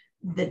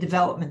the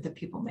development that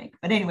people make.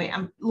 But anyway,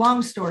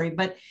 long story,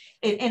 but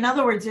in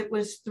other words, it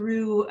was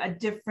through a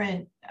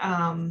different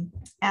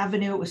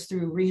avenue. It was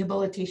through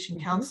rehabilitation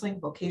counseling,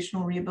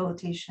 vocational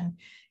rehabilitation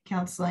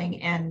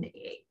counseling, and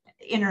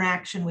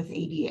interaction with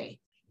ADA.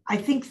 I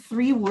think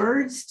 3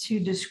 words to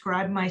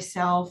describe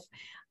myself.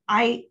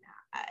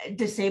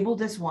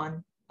 Disabled is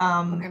one.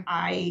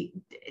 Okay.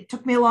 It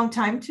took me a long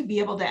time to be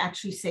able to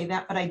actually say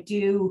that, but I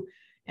do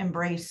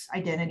embrace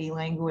identity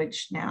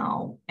language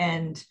now.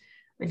 And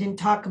I didn't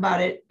talk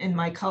about it in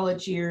my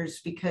college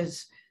years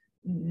because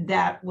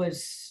that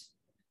was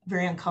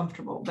very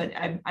uncomfortable, but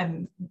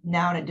I'm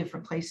now in a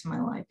different place in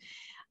my life.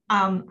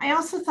 I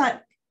also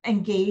thought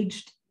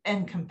engaged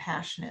and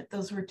compassionate.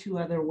 Those were 2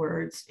 other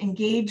words.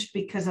 Engaged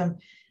because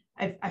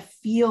I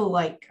feel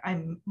like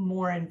I'm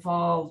more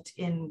involved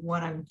in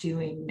what I'm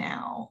doing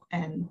now.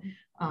 And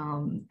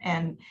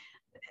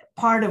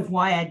part of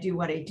why I do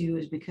what I do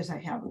is because I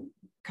have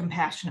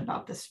compassion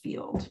about this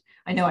field.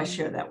 I know I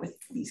share that with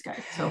these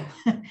guys. So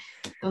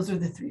those are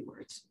the 3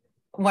 words.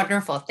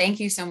 Wonderful. Thank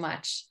you so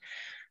much.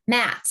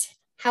 Matt,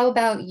 how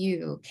about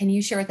you? Can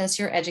you share with us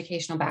your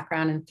educational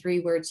background and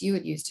 3 words you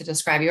would use to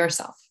describe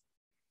yourself?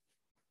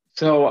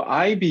 So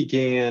I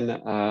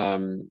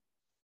began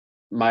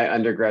my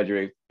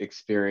undergraduate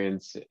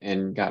experience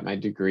and got my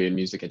degree in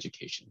music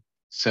education.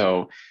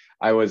 So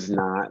I was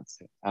not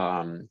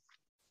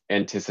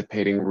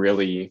anticipating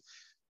really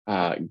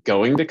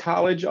going to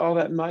college all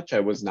that much.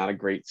 I was not a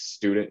great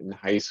student in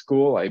high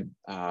school.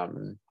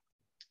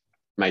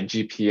 My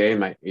GPA and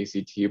my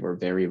ACT were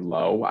very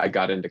low. I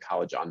got into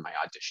college on my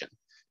audition.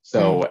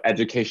 So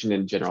education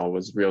in general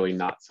was really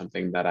not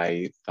something that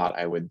I thought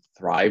I would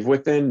thrive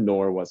within,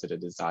 nor was it a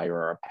desire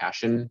or a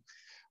passion.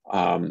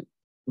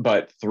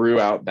 But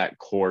throughout that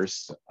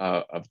course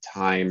of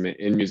time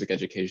in music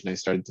education, I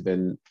started to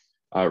then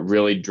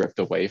really drift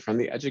away from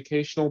the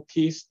educational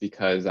piece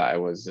because I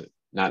was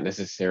not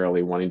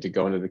necessarily wanting to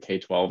go into the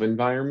K-12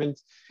 environment.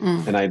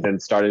 And I then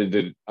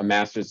started a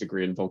master's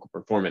degree in vocal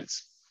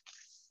performance,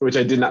 which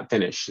I did not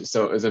finish.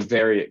 So it was a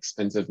very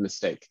expensive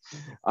mistake,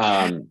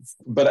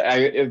 but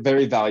a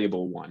very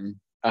valuable one.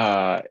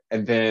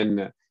 And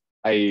then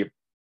I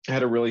had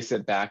to really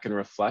sit back and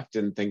reflect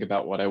and think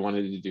about what I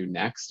wanted to do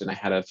next. And I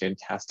had a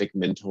fantastic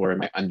mentor in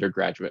my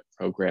undergraduate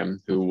program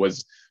who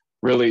was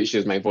she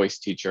was my voice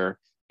teacher.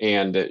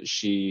 And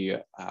she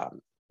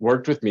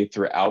worked with me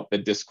throughout the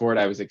discord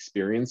I was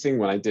experiencing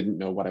when I didn't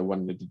know what I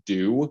wanted to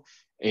do.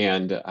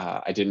 And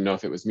I didn't know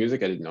if it was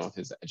music. I didn't know if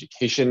it was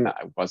education.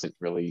 I wasn't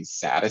really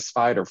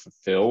satisfied or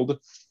fulfilled.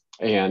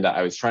 And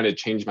I was trying to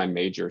change my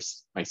major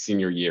my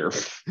senior year,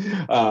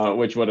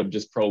 which would have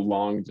just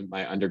prolonged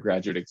my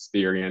undergraduate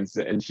experience.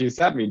 And she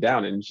sat me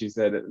down and she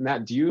said,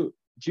 Matt, do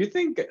you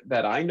think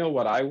that I know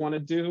what I want to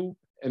do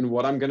and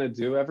what I'm going to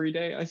do every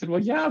day? I said,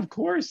 well, yeah, of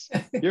course.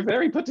 You're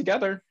very put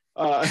together.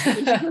 And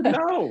she said,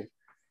 no,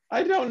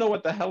 I don't know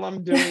what the hell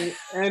I'm doing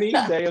any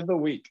day of the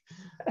week.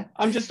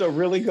 I'm just a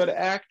really good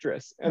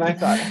actress. And I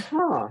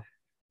thought,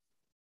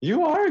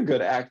 you are a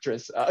good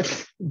actress.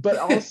 But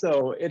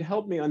also it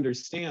helped me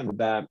understand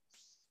that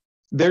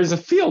there's a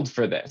field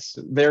for this.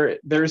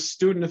 There's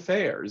student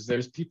affairs.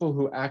 There's people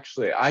who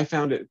I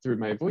found it through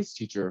my voice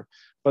teacher,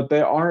 but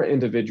there are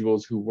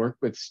individuals who work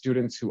with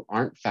students who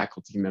aren't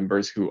faculty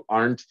members, who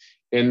aren't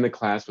in the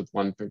class with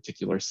one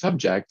particular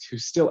subject, who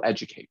still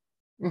educate.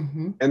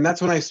 And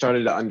that's when I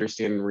started to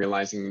understand and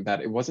realizing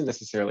that it wasn't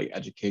necessarily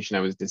education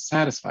I was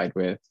dissatisfied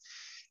with.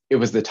 It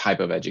was the type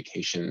of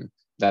education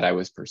that I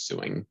was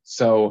pursuing.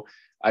 So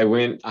I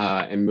went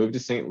and moved to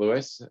St.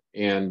 Louis,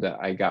 and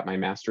I got my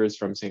master's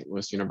from St.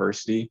 Louis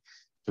University,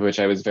 to which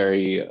I was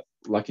very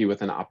lucky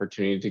with an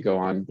opportunity to go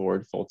on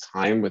board full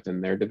time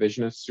within their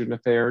division of student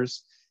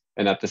affairs.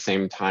 And at the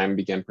same time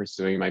began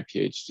pursuing my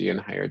PhD in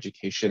higher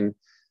education,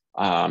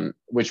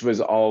 which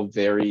was all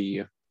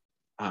very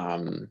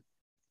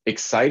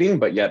exciting,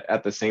 but yet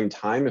at the same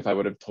time, if I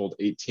would have told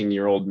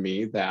 18-year-old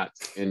me that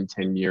in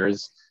 10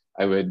 years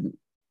I would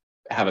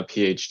have a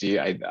PhD,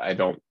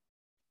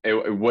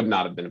 it would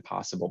not have been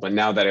possible. But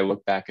now that I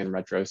look back in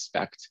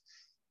retrospect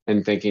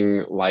and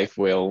thinking life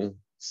will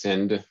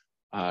send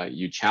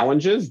you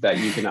challenges that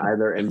you can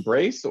either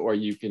embrace or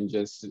you can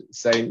just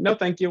say, no,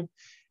 thank you.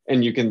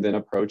 And you can then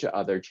approach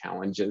other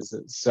challenges.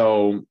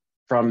 So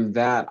from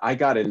that, I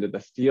got into the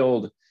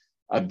field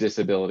of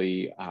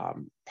disability.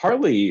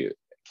 Partly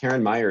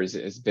Karen Myers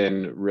has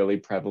been really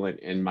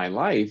prevalent in my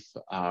life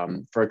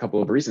for a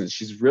couple of reasons.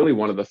 She's really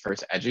one of the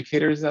first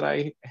educators that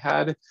I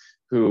had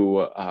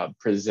who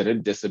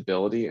presented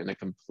disability in a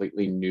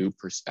completely new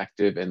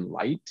perspective and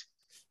light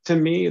to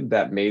me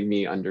that made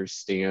me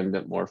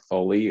understand more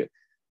fully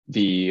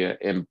the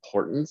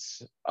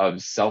importance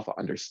of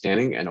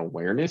self-understanding and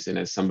awareness. And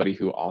as somebody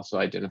who also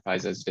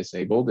identifies as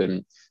disabled,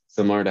 and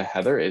similar to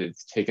Heather,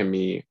 it's taken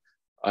me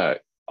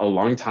a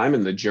long time,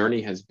 and the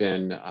journey has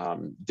been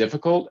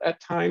difficult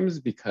at times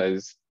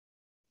because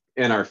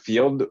in our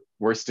field,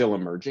 we're still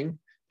emerging.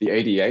 The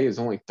ADA is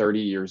only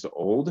 30 years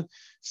old,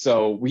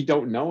 so we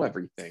don't know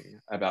everything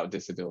about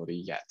disability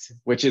yet,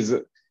 which is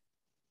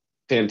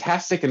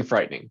fantastic and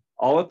frightening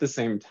all at the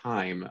same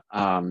time.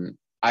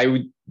 I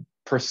would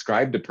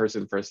prescribe to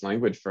person first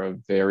language for a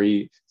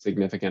very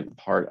significant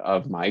part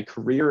of my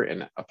career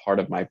and a part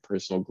of my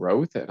personal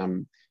growth, and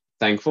I'm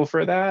thankful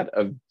for that,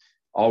 of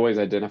always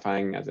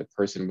identifying as a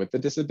person with a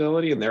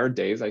disability. And there are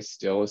days I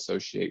still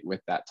associate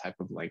with that type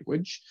of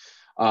language.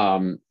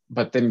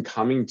 But then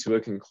coming to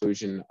a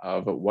conclusion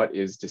of what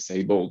is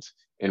disabled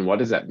and what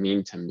does that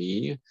mean to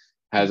me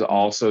has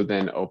also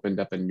then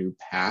opened up a new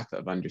path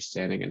of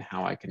understanding and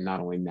how I can not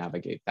only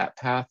navigate that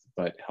path,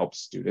 but help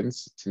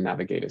students to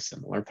navigate a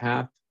similar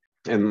path.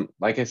 And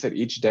like I said,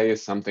 each day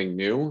is something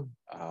new.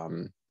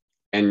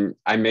 And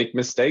I make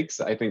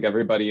mistakes. I think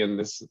everybody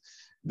in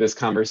this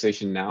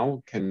conversation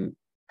now can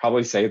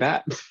probably say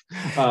that,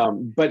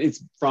 but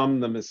it's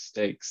from the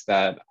mistakes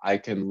that I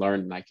can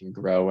learn and I can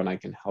grow and I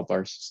can help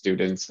our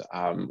students,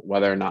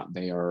 whether or not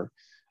they are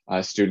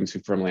students who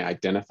firmly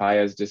identify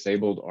as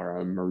disabled or are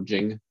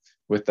emerging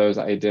with those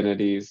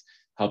identities,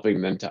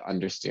 helping them to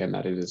understand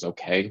that it is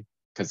okay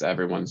because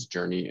everyone's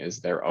journey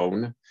is their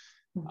own.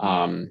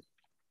 And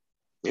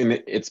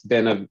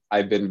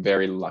I've been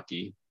very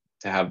lucky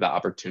to have the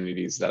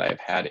opportunities that I've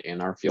had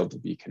in our field to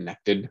be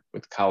connected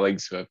with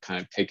colleagues who have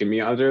kind of taken me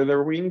under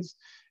their wings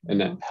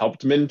and have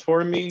helped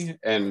mentor me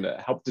and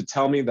helped to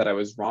tell me that I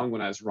was wrong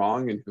when I was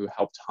wrong, and who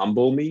helped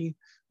humble me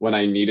when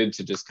I needed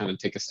to just kind of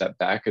take a step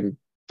back and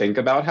think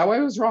about how I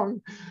was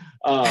wrong,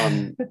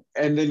 and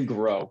then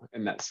grow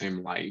in that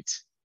same light.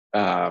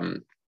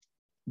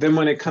 Then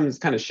when it comes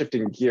kind of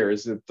shifting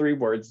gears, the 3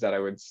 words that I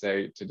would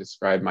say to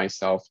describe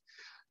myself,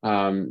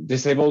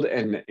 disabled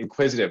and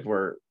inquisitive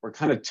were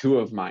kind of 2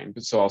 of mine,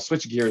 but so I'll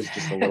switch gears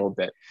just a little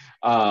bit.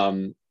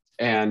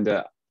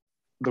 The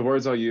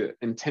words I'll use: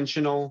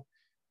 intentional,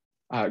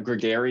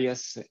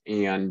 gregarious,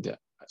 and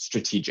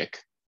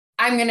strategic.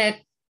 I'm going to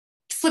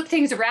flip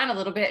things around a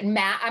little bit. And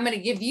Matt, I'm going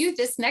to give you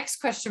this next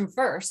question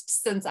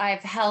first, since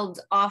I've held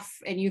off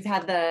and you've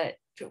had the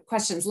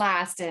questions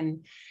last.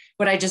 And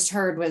what I just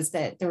heard was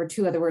that there were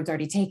 2 other words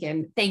already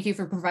taken. Thank you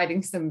for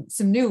providing some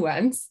new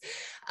ones.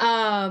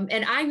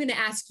 And I'm going to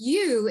ask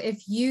you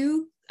if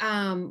you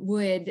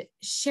would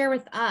share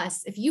with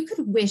us, if you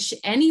could wish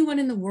anyone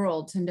in the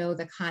world to know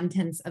the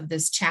contents of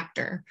this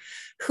chapter,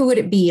 who would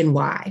it be and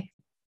why?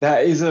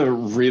 That is a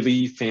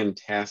really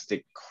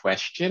fantastic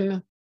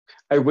question.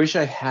 I wish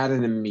I had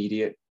an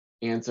immediate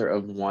answer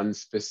of one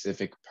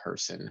specific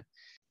person.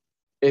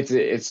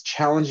 It's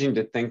challenging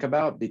to think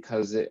about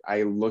because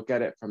I look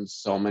at it from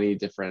so many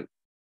different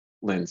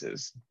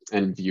lenses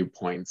and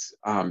viewpoints,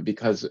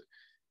 because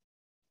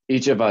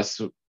each of us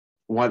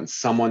wants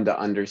someone to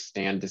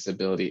understand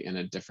disability in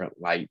a different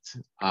light.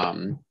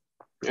 And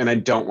I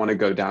don't want to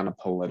go down a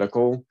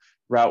political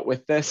route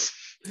with this,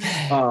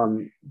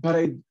 but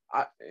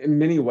in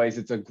many ways,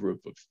 it's a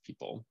group of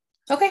people.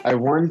 Okay. I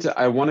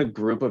want a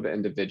group of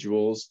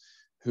individuals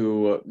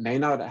who may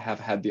not have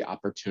had the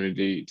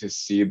opportunity to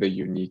see the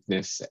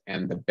uniqueness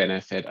and the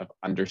benefit of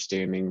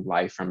understanding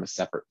life from a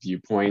separate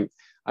viewpoint.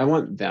 I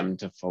want them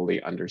to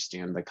fully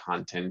understand the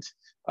content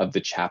of the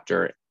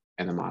chapter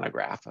and the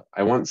monograph.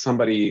 I want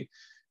somebody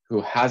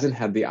who hasn't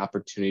had the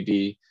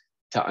opportunity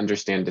to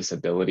understand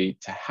disability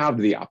to have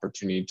the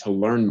opportunity to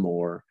learn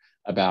more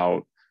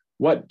about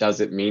what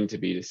does it mean to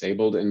be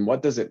disabled and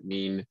what does it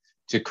mean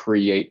to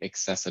create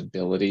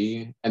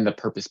accessibility and the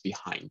purpose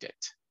behind it.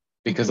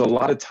 Because a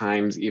lot of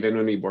times, even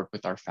when we work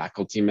with our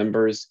faculty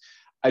members,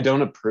 I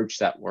don't approach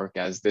that work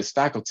as this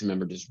faculty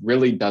member just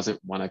really doesn't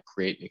want to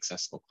create an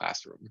accessible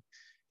classroom.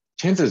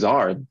 Chances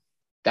are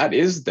that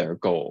is their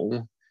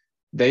goal.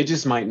 They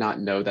just might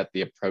not know that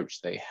the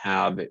approach they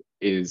have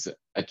is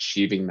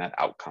achieving that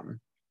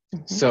outcome.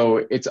 So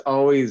it's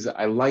always,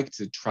 I like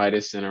to try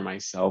to center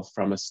myself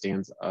from a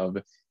stance of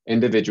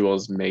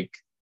individuals make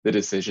the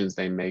decisions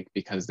they make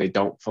because they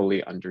don't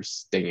fully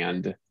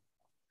understand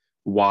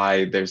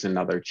why there's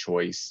another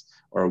choice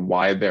or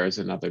why there's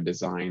another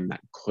design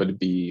that could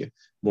be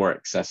more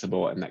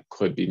accessible and that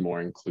could be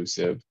more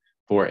inclusive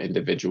for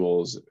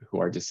individuals who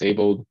are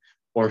disabled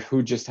or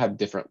who just have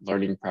different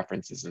learning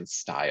preferences and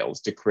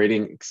styles. To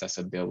creating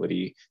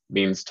accessibility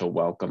means to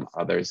welcome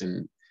others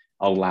and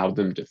allow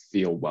them to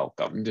feel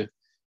welcomed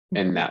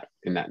in that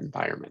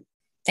environment.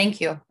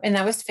 Thank you. And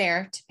that was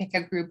fair to pick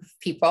a group of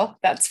people.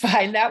 That's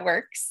fine. That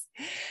works.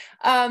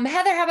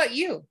 Heather, how about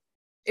you?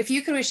 If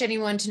you could wish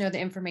anyone to know the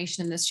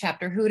information in this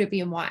chapter, who would it be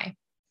and why?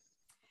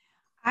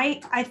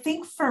 I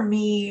think for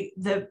me,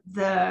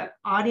 the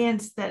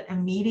audience that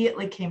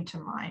immediately came to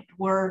mind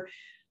were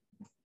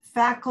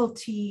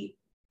faculty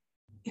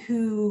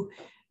who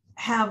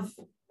have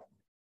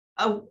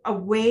a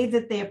way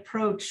that they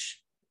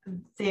approach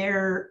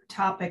their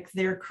topic,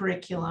 their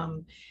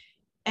curriculum,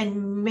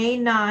 and may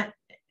not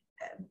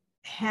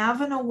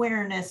have an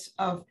awareness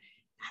of,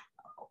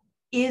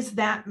 is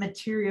that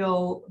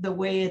material the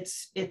way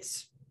it's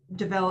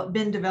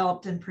been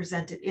developed and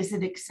presented, is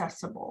it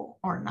accessible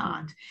or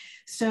not?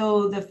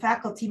 So the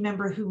faculty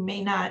member who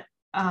may not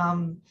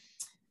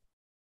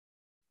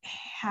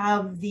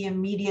have the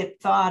immediate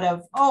thought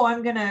of, oh,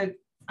 I'm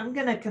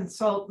gonna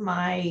consult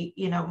my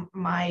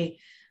my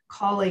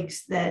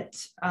colleagues that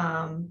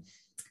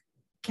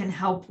can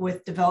help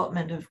with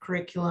development of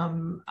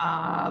curriculum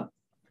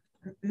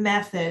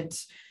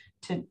methods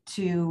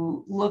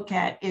to look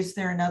at, is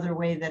there another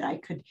way that I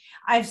could?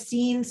 I've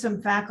seen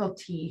some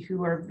faculty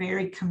who are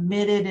very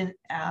committed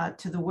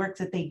to the work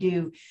that they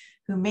do,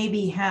 who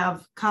maybe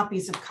have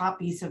copies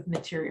of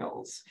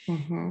materials,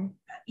 and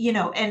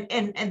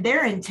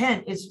their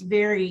intent is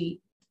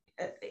very,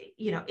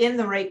 in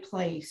the right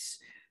place.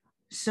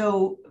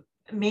 So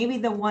maybe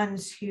the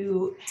ones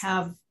who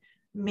have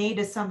made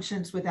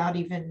assumptions without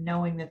even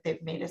knowing that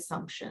they've made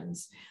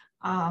assumptions,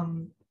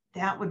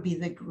 that would be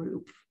the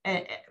group.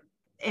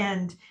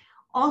 And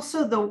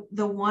also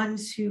the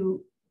ones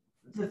who,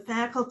 the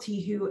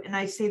faculty who, and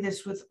I say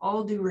this with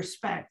all due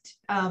respect,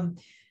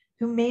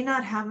 who may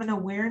not have an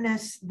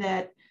awareness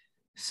that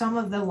some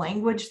of the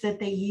language that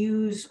they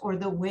use or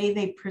the way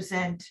they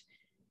present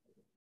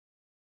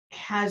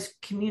has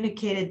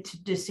communicated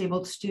to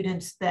disabled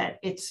students that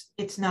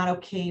it's not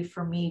okay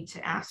for me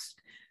to ask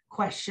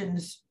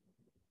questions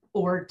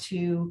or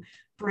to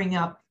bring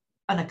up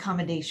an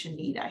accommodation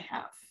need I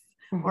have,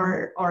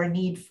 or a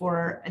need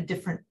for a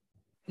different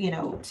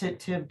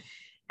to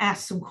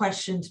ask some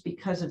questions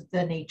because of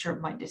the nature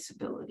of my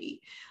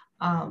disability.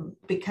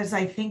 Because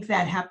I think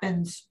that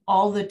happens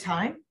all the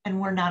time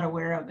and we're not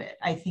aware of it.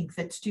 I think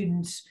that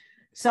students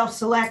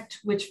self-select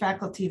which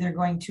faculty they're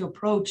going to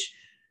approach.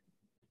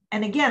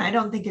 And again, I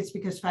don't think it's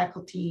because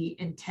faculty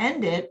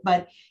intend it,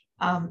 but,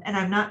 and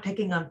I'm not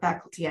picking on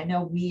faculty. I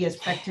know we as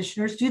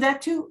practitioners do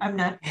that too. I'm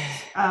not,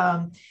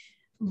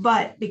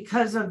 but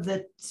because of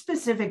the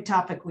specific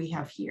topic we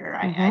have here,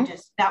 I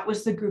just, that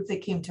was the group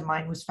that came to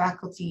mind, was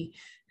faculty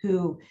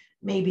who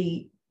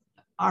maybe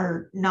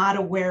are not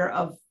aware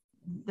of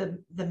the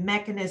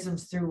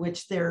mechanisms through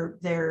which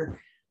their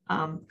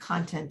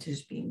content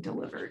is being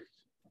delivered.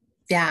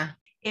 Yeah.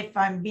 If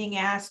I'm being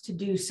asked to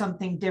do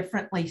something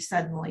differently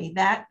suddenly,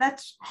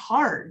 that's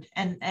hard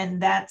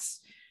and that's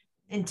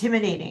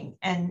intimidating.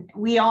 And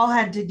we all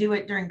had to do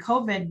it during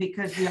COVID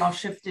because we all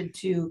shifted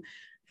to,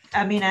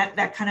 I mean,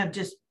 that kind of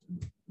just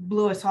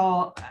blew us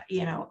all,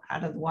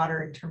 out of the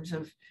water in terms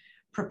of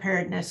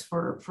preparedness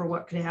for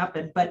what could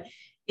happen. But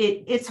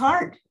it's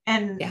hard.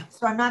 And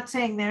so I'm not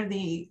saying they're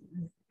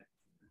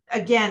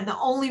again, the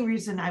only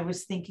reason I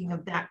was thinking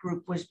of that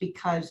group was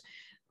because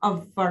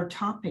of our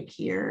topic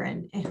here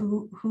and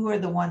who are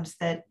the ones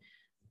that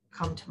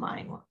come to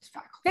mind. Well, it's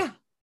faculty.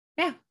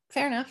 Yeah,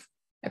 fair enough.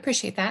 I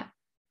appreciate that.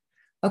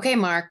 Okay,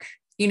 Mark,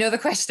 you know the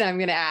question I'm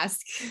going to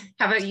ask.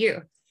 How about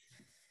you?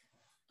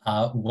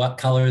 What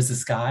color is the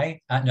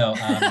sky? No.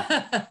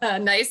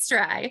 Nice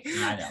try.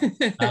 I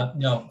know.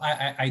 No,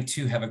 I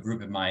too have a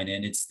group in mind,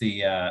 and it's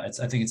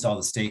I think it's all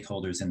the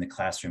stakeholders in the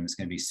classroom. It's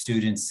going to be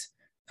students,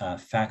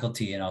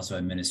 faculty, and also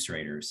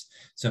administrators.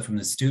 So from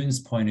the students'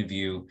 point of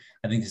view,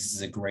 I think this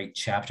is a great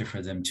chapter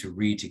for them to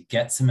read, to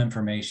get some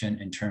information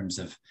in terms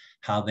of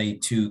how they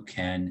too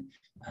can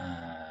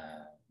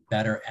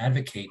better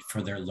advocate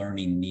for their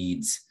learning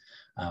needs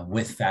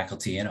with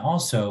faculty and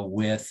also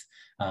with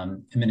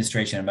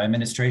administration. And by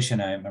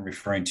administration, I'm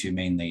referring to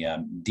mainly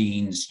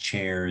deans,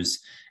 chairs,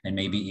 and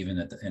maybe even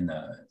at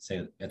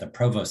the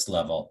provost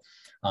level.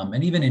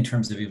 And even in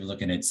terms of even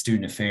looking at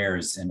student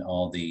affairs and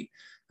all the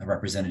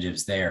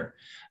representatives there.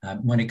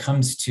 When it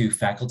comes to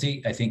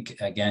faculty, I think,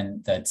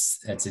 again,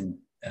 that's in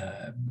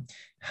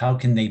how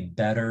can they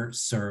better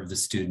serve the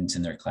students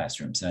in their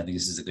classrooms? And I think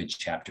this is a good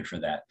chapter for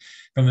that.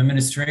 From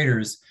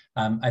administrators,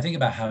 I think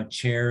about how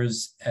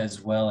chairs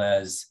as well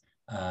as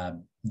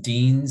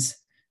deans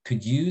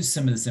could use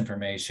some of this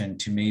information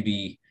to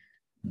maybe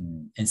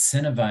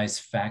incentivize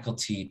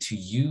faculty to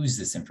use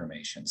this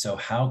information. So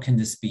how can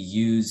this be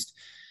used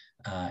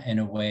in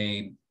a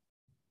way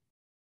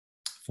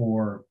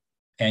for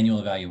annual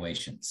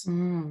evaluations?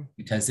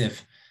 Because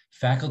if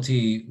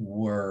faculty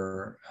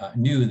were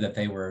knew that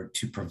they were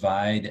to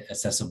provide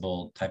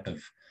accessible type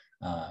of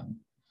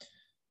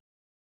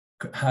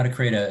how to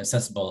create an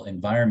accessible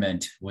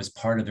environment was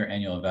part of their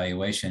annual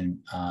evaluation,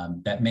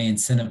 that may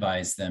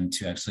incentivize them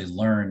to actually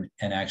learn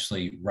and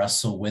actually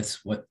wrestle with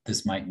what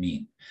this might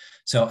mean.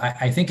 So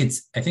I think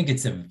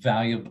it's a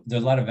valuable,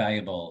 there's a lot of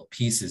valuable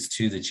pieces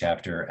to the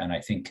chapter, and I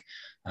think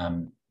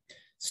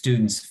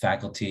students,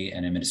 faculty,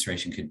 and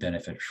administration could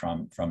benefit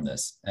from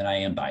this. And I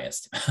am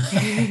biased.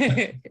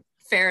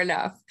 Fair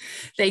enough.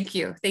 Thank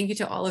you. Thank you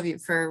to all of you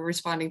for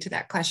responding to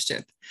that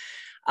question.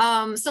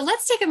 So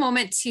let's take a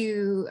moment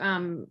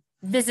to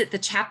visit the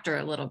chapter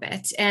a little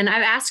bit. And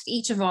I've asked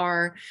each of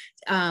our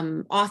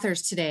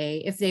authors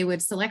today if they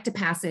would select a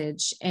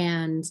passage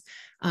and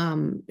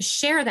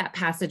share that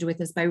passage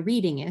with us by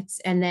reading it,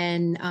 and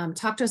then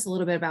talk to us a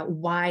little bit about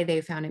why they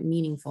found it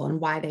meaningful and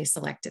why they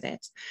selected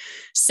it.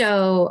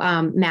 So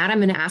Matt, I'm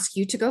going to ask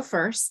you to go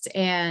first,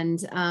 and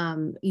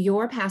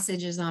your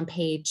passage is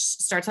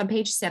starts on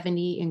page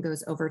 70 and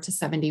goes over to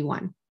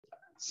 71.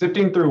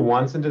 Sifting through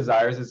wants and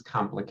desires is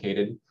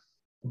complicated,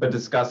 but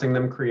discussing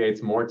them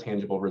creates more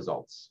tangible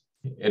results.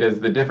 It is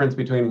the difference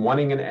between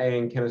wanting an A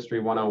in Chemistry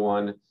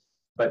 101,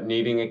 but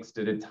needing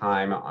extended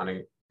time on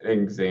an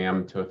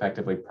exam to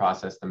effectively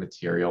process the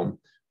material,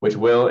 which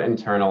will in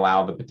turn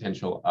allow the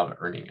potential of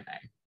earning an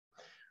A.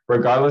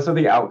 Regardless of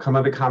the outcome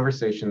of the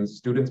conversation,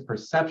 students'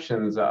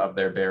 perceptions of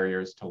their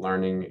barriers to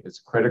learning is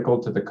critical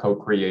to the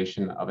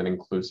co-creation of an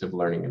inclusive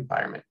learning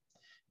environment.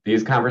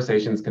 These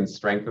conversations can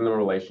strengthen the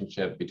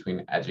relationship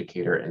between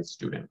educator and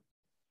student.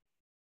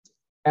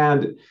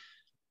 And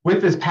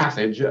with this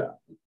passage,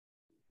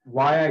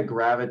 why I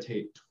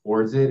gravitate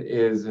towards it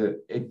is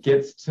it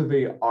gets to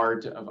the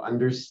art of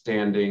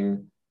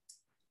understanding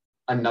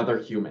another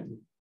human.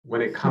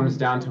 When it comes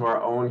down to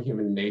our own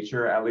human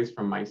nature, at least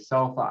for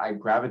myself, I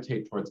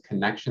gravitate towards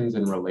connections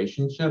and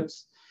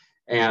relationships.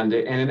 And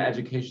in an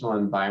educational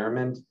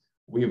environment,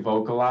 we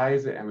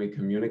vocalize and we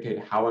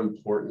communicate how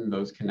important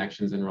those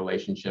connections and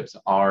relationships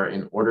are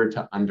in order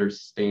to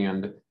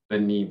understand the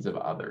needs of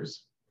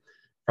others.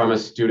 From a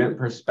student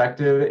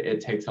perspective, it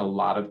takes a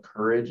lot of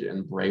courage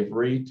and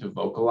bravery to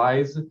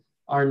vocalize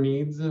our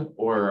needs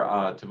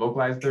or to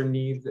vocalize their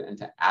needs and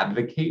to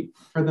advocate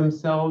for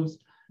themselves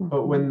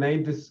But when they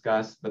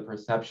discuss the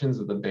perceptions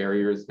of the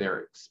barriers they're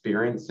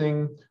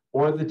experiencing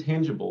or the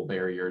tangible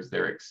barriers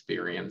they're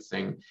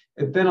experiencing,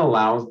 it then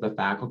allows the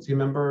faculty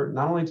member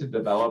not only to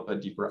develop a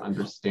deeper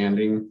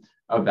understanding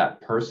of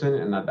that person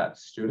and of that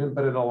student,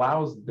 but it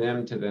allows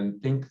them to then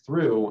think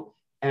through,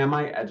 am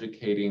I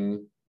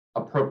educating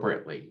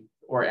appropriately?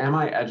 Or am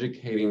I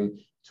educating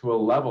to a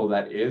level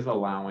that is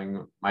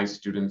allowing my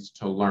students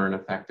to learn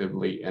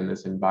effectively in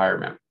this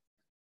environment?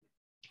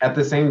 At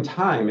the same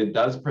time, it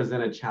does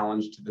present a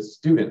challenge to the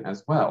student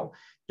as well,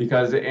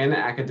 because in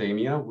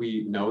academia,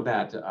 we know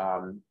that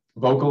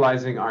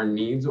vocalizing our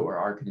needs or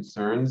our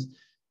concerns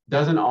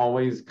doesn't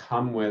always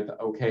come with,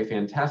 okay,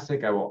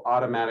 fantastic, I will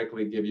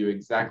automatically give you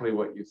exactly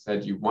what you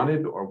said you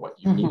wanted or what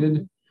you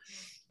needed.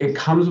 It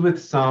comes with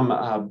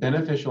some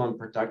beneficial and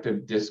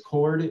productive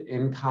discord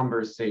in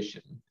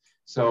conversation.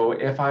 So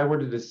if I were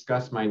to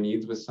discuss my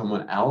needs with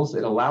someone else,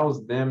 it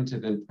allows them to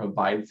then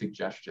provide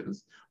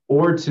suggestions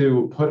or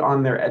to put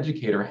on their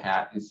educator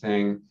hat and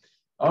saying,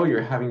 oh,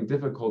 you're having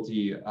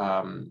difficulty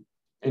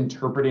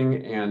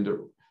interpreting and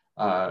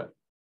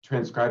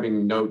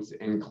transcribing notes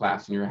in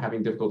class, and you're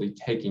having difficulty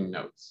taking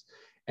notes.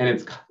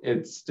 And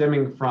it's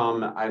stemming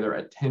from either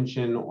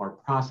attention or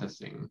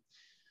processing.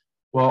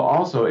 Well,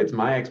 also, it's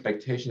my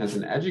expectation as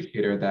an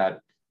educator that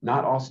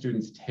not all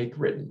students take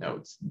written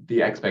notes.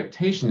 The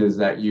expectation is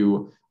that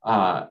you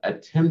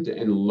attempt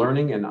in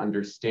learning and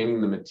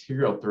understanding the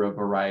material through a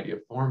variety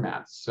of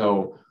formats.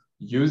 So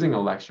using a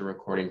lecture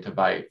recording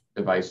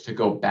device to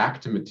go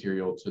back to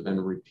material to then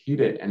repeat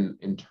it and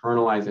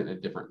internalize it in a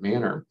different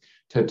manner,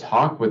 to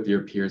talk with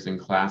your peers in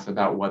class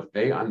about what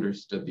they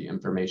understood the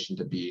information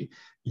to be.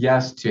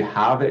 Yes, to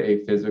have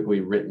a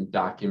physically written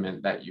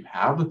document that you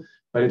have,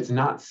 but it's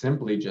not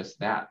simply just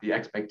that. The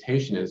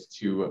expectation is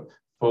to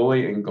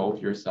fully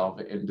engulf yourself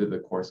into the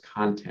course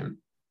content.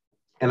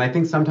 And I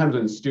think sometimes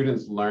when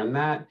students learn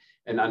that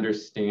and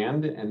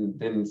understand and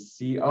then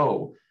see,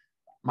 oh,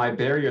 my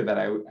barrier that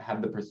I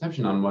had the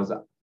perception on was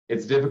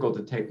it's difficult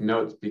to take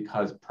notes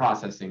because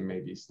processing may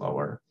be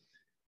slower.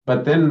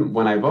 But then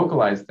when I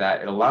vocalized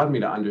that, it allowed me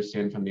to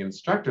understand from the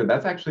instructor,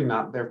 that's actually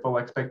not their full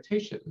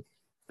expectation.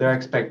 Their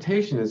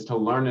expectation is to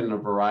learn in a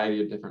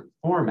variety of different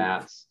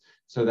formats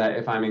so that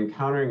if I'm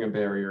encountering a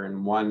barrier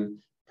in one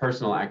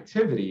personal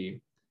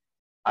activity,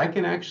 I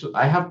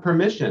have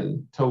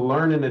permission to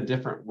learn in a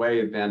different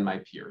way than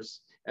my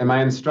peers. And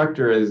my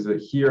instructor is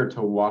here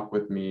to walk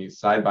with me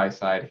side by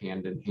side,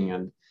 hand in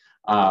hand,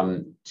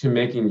 to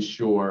making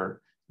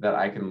sure that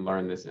I can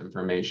learn this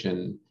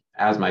information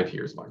as my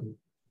peers learn.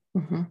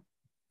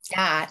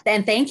 Yeah,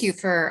 and thank you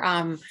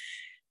for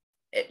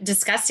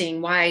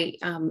discussing why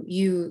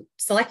you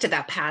selected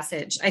that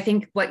passage. I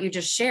think what you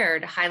just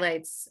shared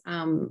highlights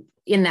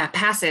in that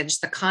passage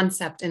the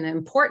concept and the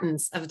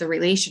importance of the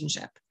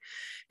relationship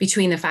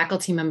between the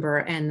faculty member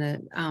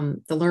and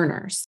the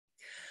learners.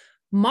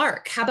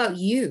 Mark, how about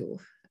you?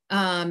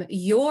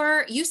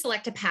 You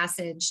select a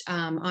passage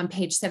on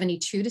page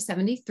 72 to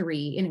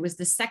 73, and it was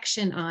the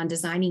section on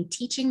designing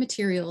teaching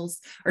materials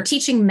or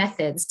teaching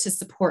methods to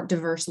support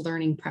diverse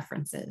learning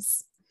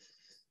preferences.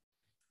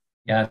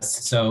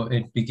 Yes, so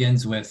it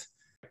begins with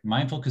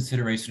mindful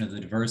consideration of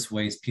the diverse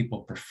ways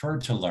people prefer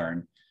to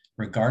learn,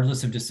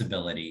 regardless of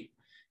disability,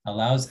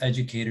 allows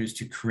educators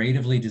to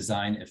creatively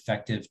design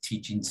effective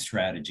teaching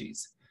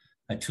strategies.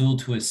 A tool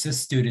to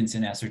assist students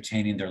in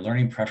ascertaining their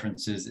learning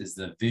preferences is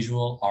the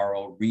Visual,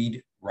 Oral,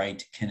 Read,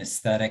 Write,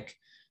 Kinesthetic,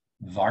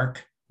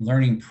 VARK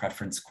Learning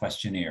Preference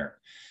Questionnaire.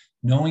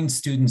 Knowing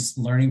students'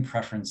 learning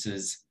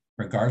preferences,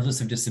 regardless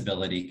of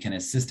disability, can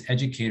assist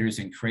educators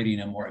in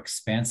creating a more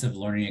expansive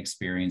learning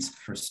experience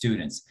for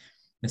students.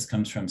 This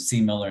comes from C.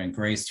 Miller and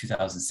Grace,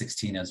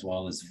 2016, as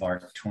well as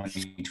VARK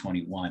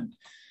 2021.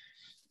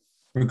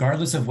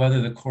 Regardless of whether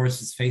the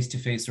course is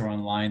face-to-face or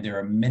online, there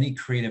are many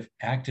creative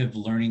active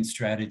learning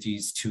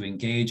strategies to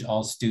engage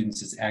all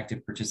students as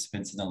active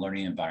participants in the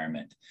learning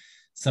environment.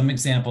 Some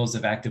examples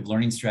of active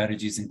learning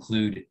strategies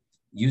include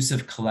use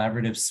of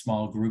collaborative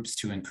small groups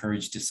to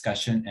encourage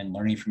discussion and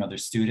learning from other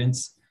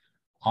students,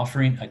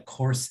 offering a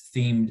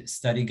course-themed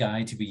study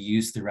guide to be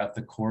used throughout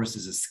the course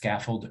as a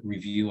scaffold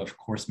review of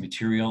course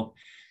material,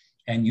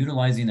 and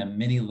utilizing a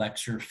mini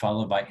lecture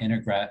followed by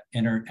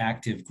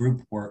interactive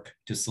group work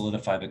to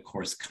solidify the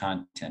course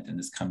content. And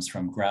this comes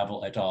from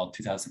Gravel et al.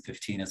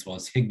 2015, as well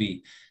as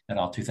Higby et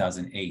al.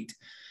 2008.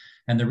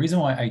 And the reason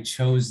why I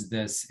chose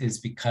this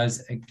is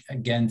because,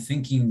 again,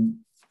 thinking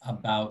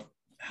about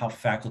how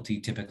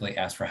faculty typically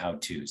ask for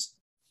how-tos.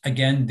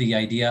 Again, the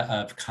idea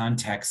of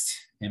context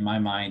in my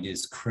mind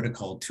is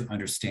critical to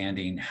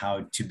understanding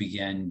how to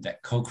begin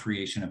that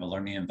co-creation of a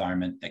learning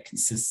environment that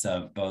consists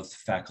of both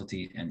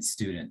faculty and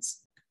students.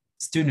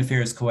 Student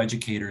affairs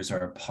coeducators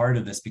are a part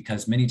of this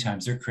because many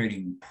times they're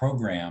creating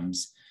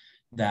programs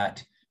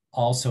that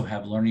also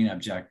have learning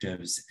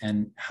objectives,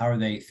 and how are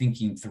they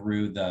thinking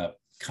through the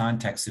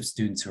context of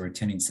students who are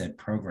attending said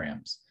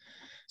programs.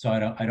 So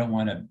I don't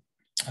want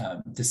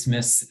to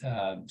dismiss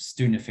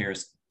student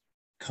affairs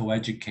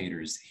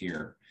coeducators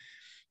here.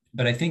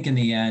 But I think in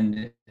the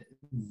end,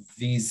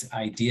 these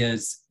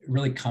ideas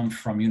really come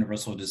from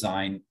universal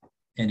design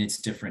in its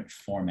different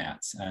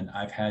formats. And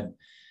I've had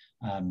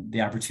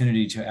the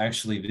opportunity to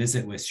actually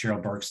visit with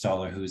Cheryl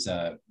Burgstaller, who's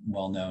a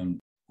well-known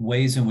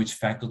ways in which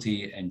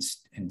faculty and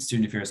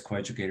student affairs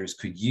coeducators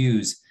could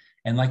use.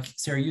 And like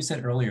Sarah, you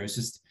said earlier, it's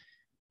just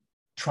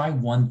try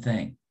one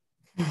thing.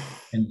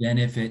 And then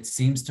if it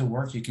seems to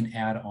work, you can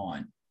add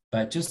on,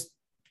 but just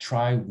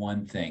try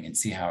one thing and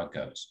see how it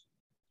goes.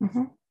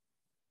 Mm-hmm.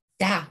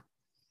 Yeah.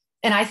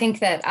 And I think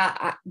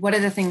that one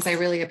of the things I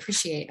really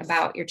appreciate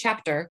about your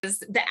chapter is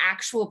the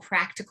actual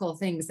practical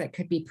things that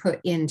could be put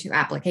into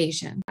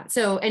application.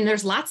 So, and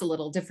there's lots of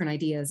little different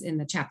ideas in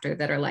the chapter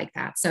that are like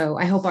that. So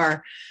I hope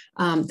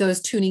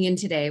those tuning in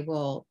today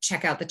will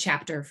check out the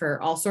chapter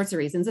for all sorts of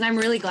reasons. And I'm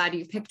really glad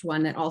you picked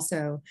one that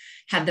also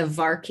had the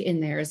VARK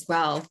in there as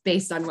well,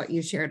 based on what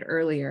you shared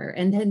earlier.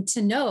 And then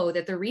to know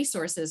that the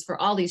resources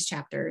for all these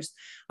chapters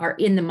are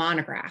in the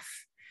monograph.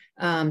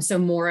 So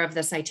more of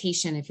the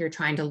citation, if you're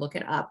trying to look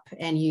it up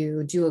and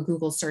you do a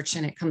Google search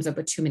and it comes up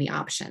with too many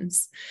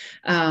options,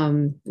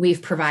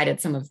 we've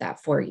provided some of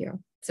that for you.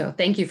 So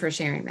thank you for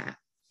sharing that.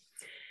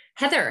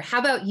 Heather, how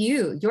about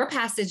you? Your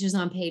passage is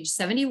on page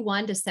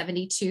 71 to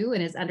 72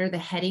 and is under the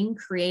heading,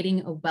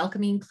 Creating a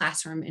Welcoming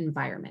Classroom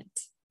Environment.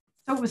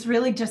 So it was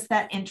really just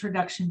that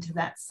introduction to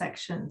that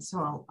section.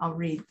 So I'll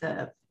read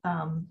a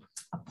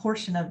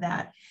portion of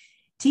that.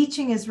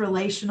 Teaching is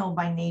relational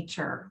by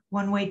nature.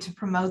 One way to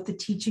promote the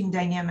teaching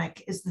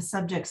dynamic is the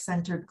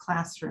subject-centered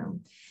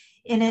classroom.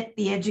 In it,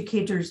 the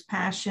educator's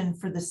passion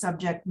for the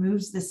subject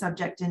moves the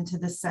subject into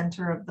the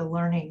center of the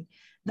learning,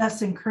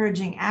 thus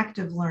encouraging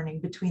active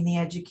learning between the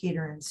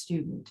educator and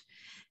student.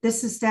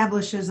 This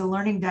establishes a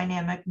learning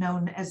dynamic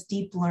known as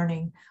deep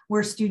learning,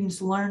 where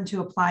students learn to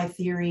apply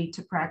theory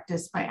to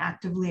practice by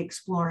actively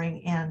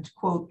exploring and,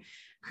 quote,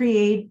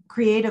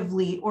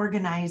 creatively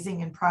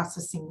organizing and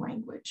processing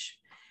language.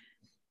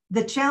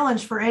 The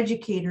challenge for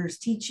educators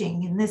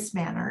teaching in this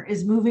manner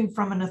is moving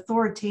from an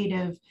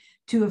authoritative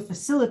to a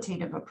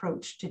facilitative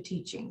approach to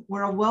teaching,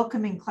 where a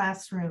welcoming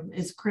classroom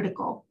is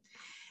critical.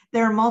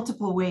 There are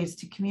multiple ways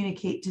to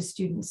communicate to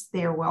students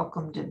they are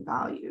welcomed and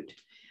valued.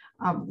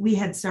 We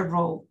had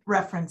several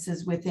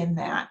references within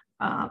that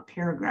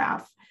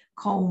paragraph: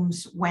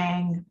 Combs,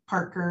 Wang,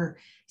 Parker,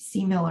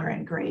 C. Miller,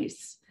 and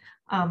Grace.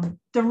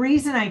 The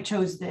reason I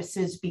chose this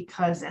is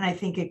because, and I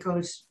think it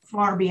goes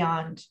far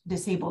beyond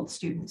disabled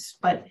students,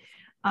 but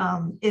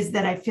is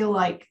that I feel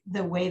like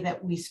the way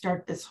that we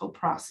start this whole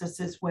process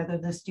is whether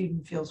the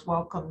student feels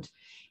welcomed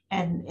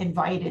and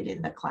invited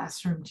in the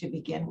classroom to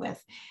begin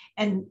with.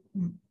 And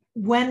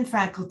when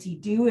faculty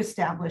do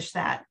establish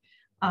that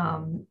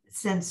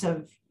sense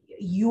of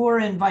you're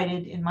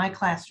invited in my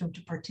classroom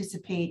to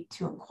participate,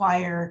 to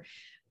inquire,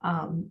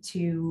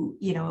 to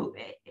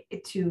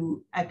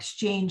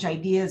exchange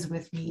ideas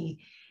with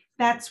me,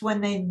 that's when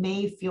they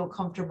may feel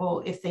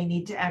comfortable if they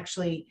need to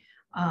actually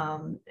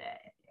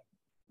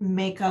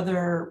make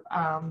other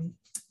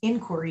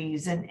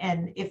inquiries,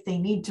 and if they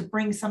need to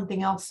bring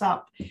something else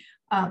up.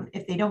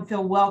 If they don't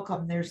feel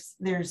welcome,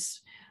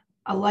 there's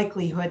a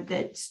likelihood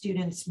that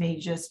students may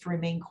just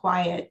remain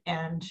quiet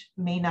and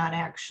may not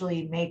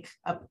actually make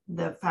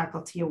the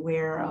faculty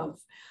aware of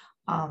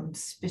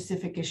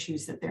specific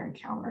issues that they're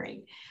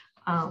encountering.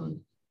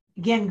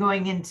 Again,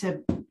 going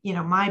into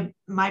my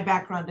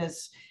background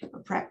as a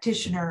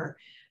practitioner,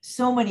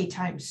 so many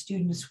times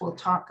students will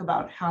talk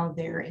about how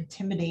they're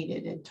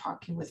intimidated in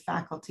talking with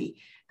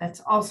faculty. That's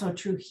also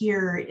true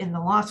here in the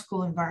law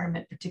school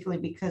environment,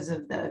 particularly because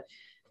of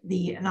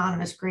the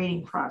anonymous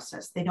grading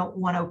process. They don't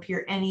want to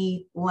appear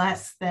any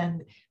less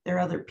than their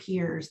other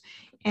peers.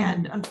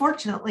 And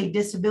unfortunately,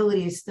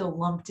 disability is still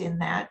lumped in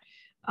that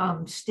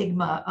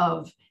stigma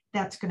of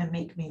that's going to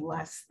make me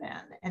less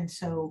than. And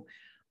so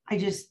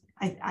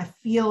I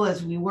feel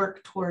as we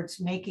work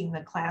towards making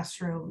the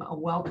classroom a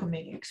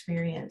welcoming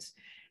experience,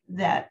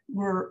 that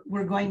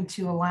we're going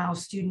to allow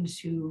students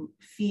who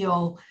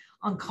feel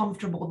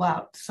uncomfortable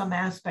about some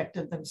aspect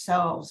of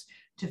themselves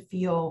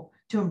to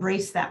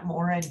embrace that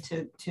more and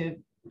to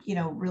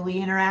really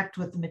interact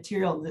with the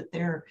material that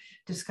they're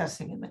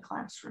discussing in the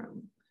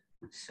classroom.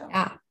 So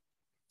yeah,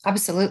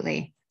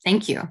 absolutely.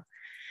 Thank you.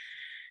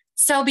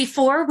 So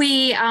before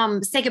we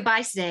say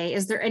goodbye today,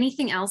 is there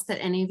anything else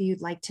that any of you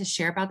would like to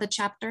share about the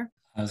chapter?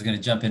 I was going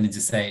to jump in and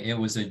just say it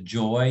was a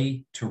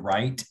joy to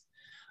write.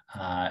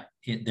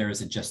 There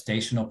is a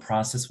gestational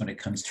process when it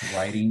comes to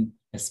writing,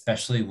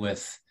 especially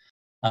with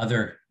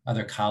other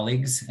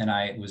colleagues. And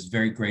I was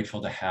very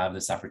grateful to have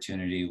this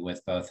opportunity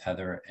with both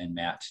Heather and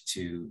Matt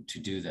to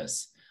do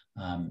this.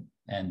 And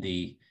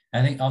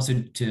I think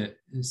also to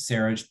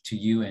Sarah, to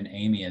you and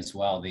Amy as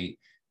well, the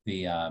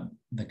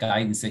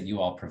guidance that you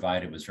all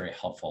provided was very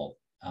helpful,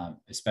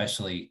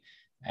 especially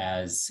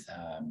as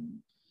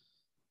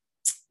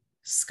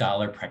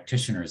scholar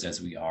practitioners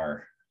as we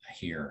are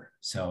here.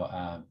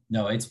 So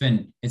no, it's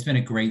been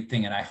a great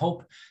thing, and I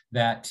hope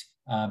that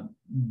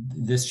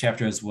this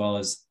chapter, as well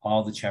as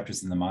all the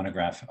chapters in the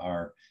monograph,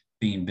 are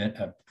being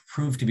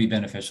proved to be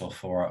beneficial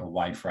for a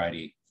wide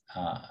variety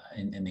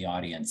in the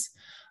audience.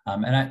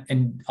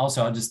 And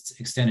also I'll just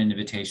extend an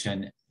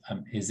invitation,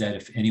 is that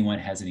if anyone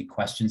has any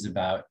questions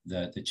about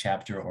the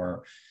chapter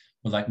or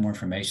would like more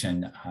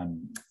information,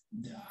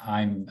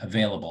 I'm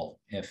available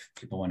if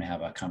people want to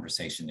have a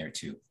conversation there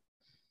too.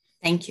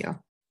 Thank you.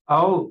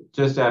 I'll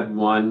just add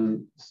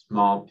one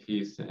small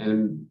piece,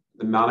 and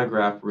the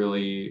monograph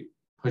really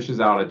pushes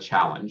out a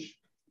challenge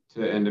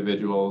to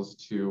individuals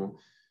to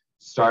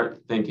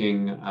start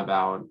thinking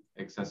about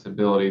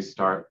accessibility,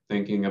 start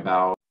thinking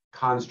about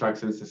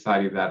constructs in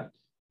society that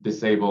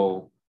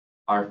disable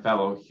our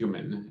fellow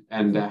human,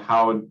 and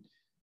how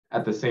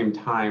at the same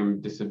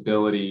time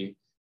disability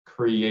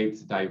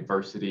creates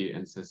diversity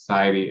in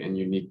society and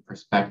unique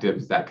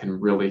perspectives that can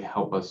really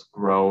help us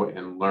grow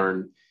and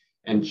learn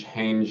and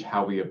change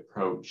how we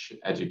approach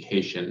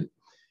education.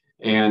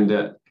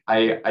 And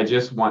I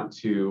just want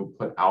to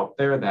put out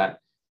there that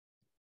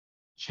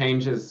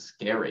change is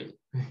scary.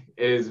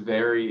 It is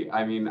very,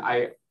 I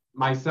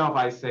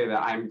say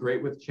that I'm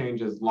great with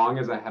change as long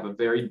as I have a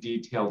very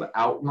detailed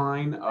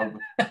outline of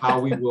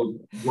how we will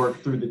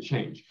work through the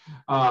change,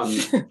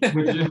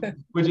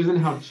 which isn't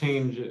how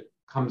change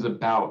comes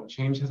about.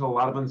 Change has a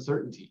lot of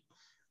uncertainty,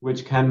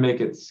 which can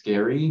make it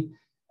scary.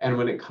 And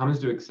when it comes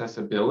to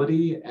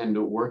accessibility and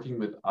working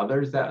with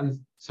others, that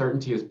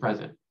uncertainty is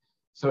present.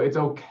 So it's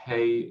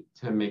okay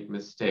to make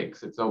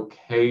mistakes. It's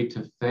okay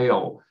to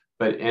fail.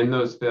 But in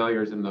those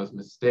failures and those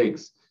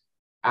mistakes,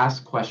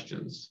 ask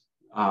questions,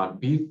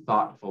 be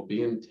thoughtful,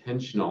 be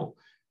intentional,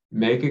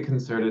 make a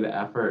concerted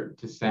effort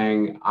to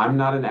saying, I'm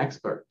not an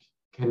expert.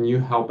 Can you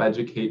help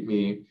educate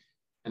me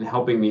and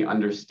helping me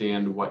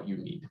understand what you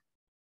need?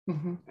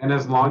 Mm-hmm. And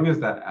as long as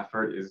that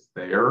effort is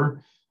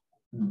there,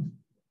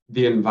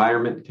 the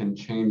environment can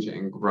change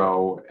and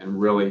grow and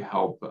really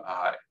help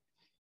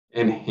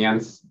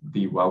enhance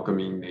the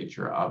welcoming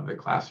nature of the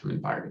classroom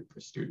environment for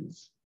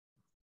students.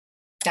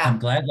 Yeah. I'm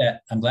glad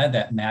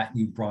that Matt,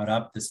 you brought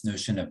up this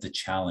notion of the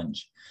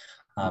challenge.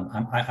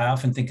 I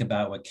often think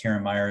about what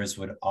Karen Myers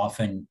would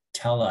often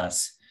tell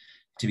us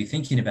to be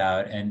thinking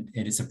about, and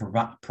it is a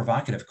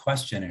provocative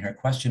question. And her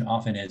question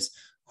often is,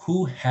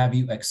 who have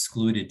you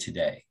excluded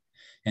today?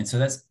 And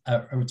so it's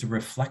a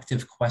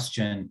reflective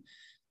question.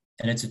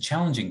 And it's a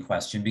challenging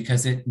question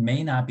because it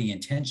may not be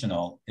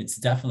intentional. It's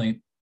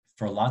definitely,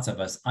 for lots of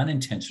us,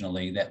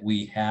 unintentionally that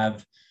we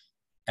have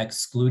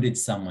excluded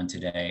someone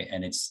today.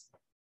 And it's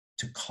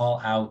to call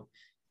out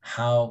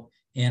how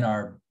in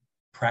our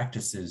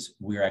practices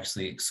we're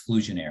actually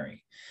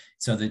exclusionary.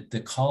 So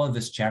the call of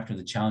this chapter,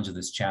 the challenge of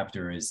this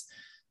chapter is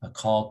a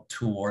call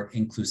toward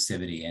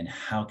inclusivity and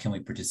how can we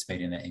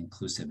participate in that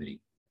inclusivity?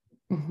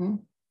 Mm-hmm.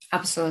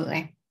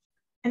 Absolutely.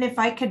 And if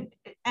I could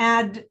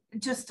add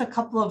just a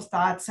couple of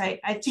thoughts, I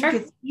think sure.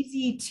 It's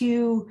easy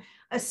to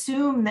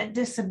assume that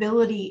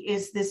disability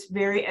is this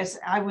very, as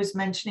I was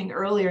mentioning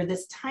earlier,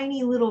 this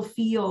tiny little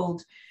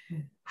field.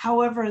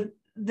 However,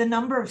 the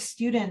number of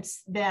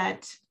students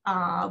that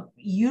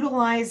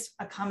utilize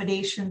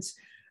accommodations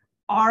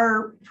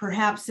are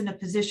perhaps in a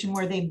position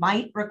where they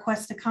might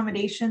request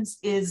accommodations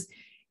is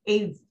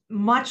a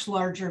much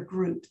larger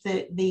group.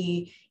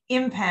 The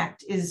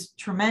impact is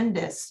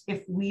tremendous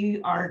if we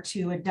are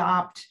to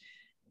adopt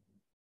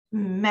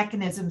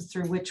mechanisms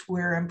through which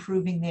we're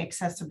improving the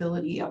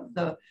accessibility of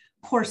the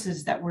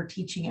courses that we're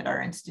teaching at our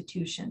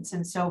institutions.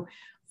 And so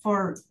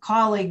for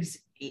colleagues,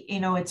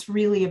 it's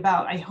really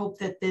about, I hope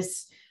that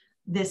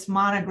this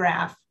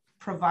monograph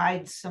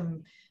provides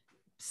some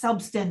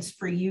substance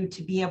for you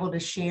to be able to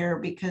share,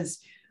 because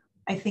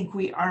I think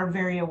we are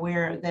very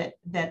aware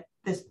that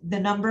the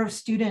number of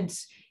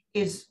students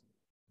is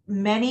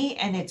many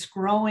and it's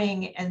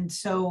growing. And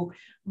so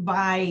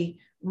by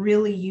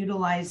really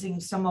utilizing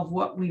some of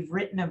what we've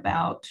written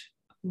about,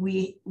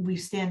 we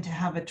stand to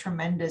have a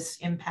tremendous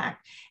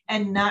impact,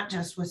 and not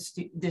just with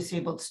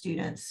disabled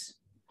students.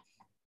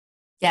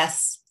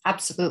 Yes,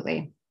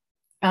 absolutely.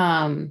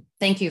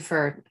 Thank you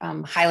for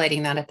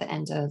highlighting that at the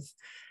end of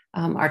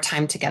our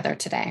time together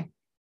today.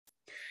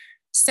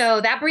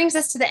 So that brings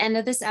us to the end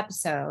of this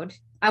episode.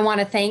 I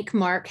want to thank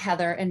Mark,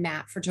 Heather, and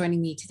Matt for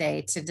joining me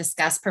today to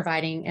discuss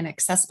providing an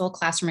accessible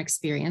classroom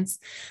experience,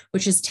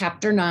 which is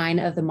Chapter 9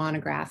 of the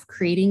monograph,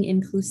 Creating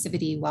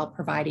Inclusivity While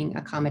Providing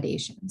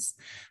Accommodations,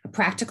 a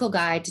practical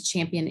guide to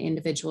champion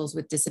individuals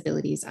with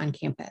disabilities on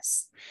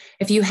campus.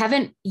 If you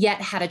haven't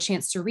yet had a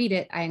chance to read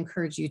it, I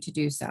encourage you to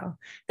do so.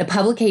 The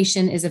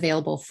publication is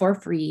available for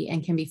free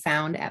and can be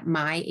found at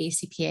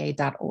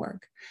myacpa.org.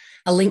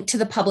 A link to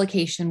the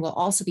publication will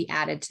also be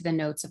added to the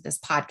notes of this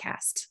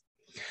podcast.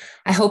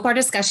 I hope our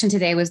discussion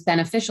today was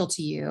beneficial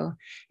to you.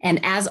 And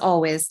as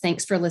always,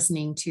 thanks for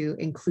listening to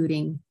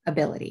Including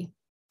Ability.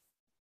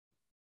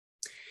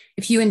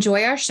 If you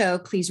enjoy our show,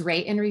 please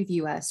rate and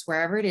review us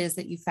wherever it is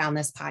that you found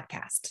this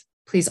podcast.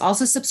 Please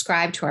also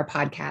subscribe to our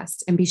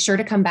podcast and be sure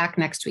to come back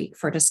next week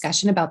for a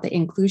discussion about the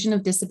inclusion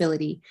of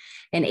disability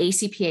in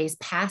ACPA's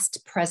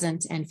past,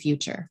 present, and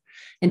future.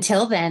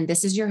 Until then,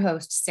 this is your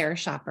host, Sarah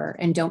Schopper,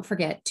 and don't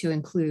forget to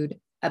include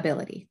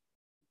ability.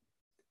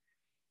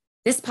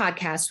 This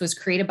podcast was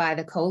created by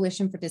the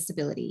Coalition for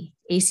Disability,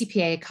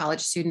 ACPA College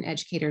Student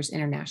Educators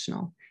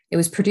International, It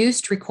was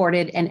produced,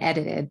 recorded, and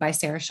edited by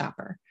Sarah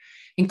Schopper.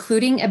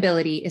 Including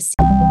Ability is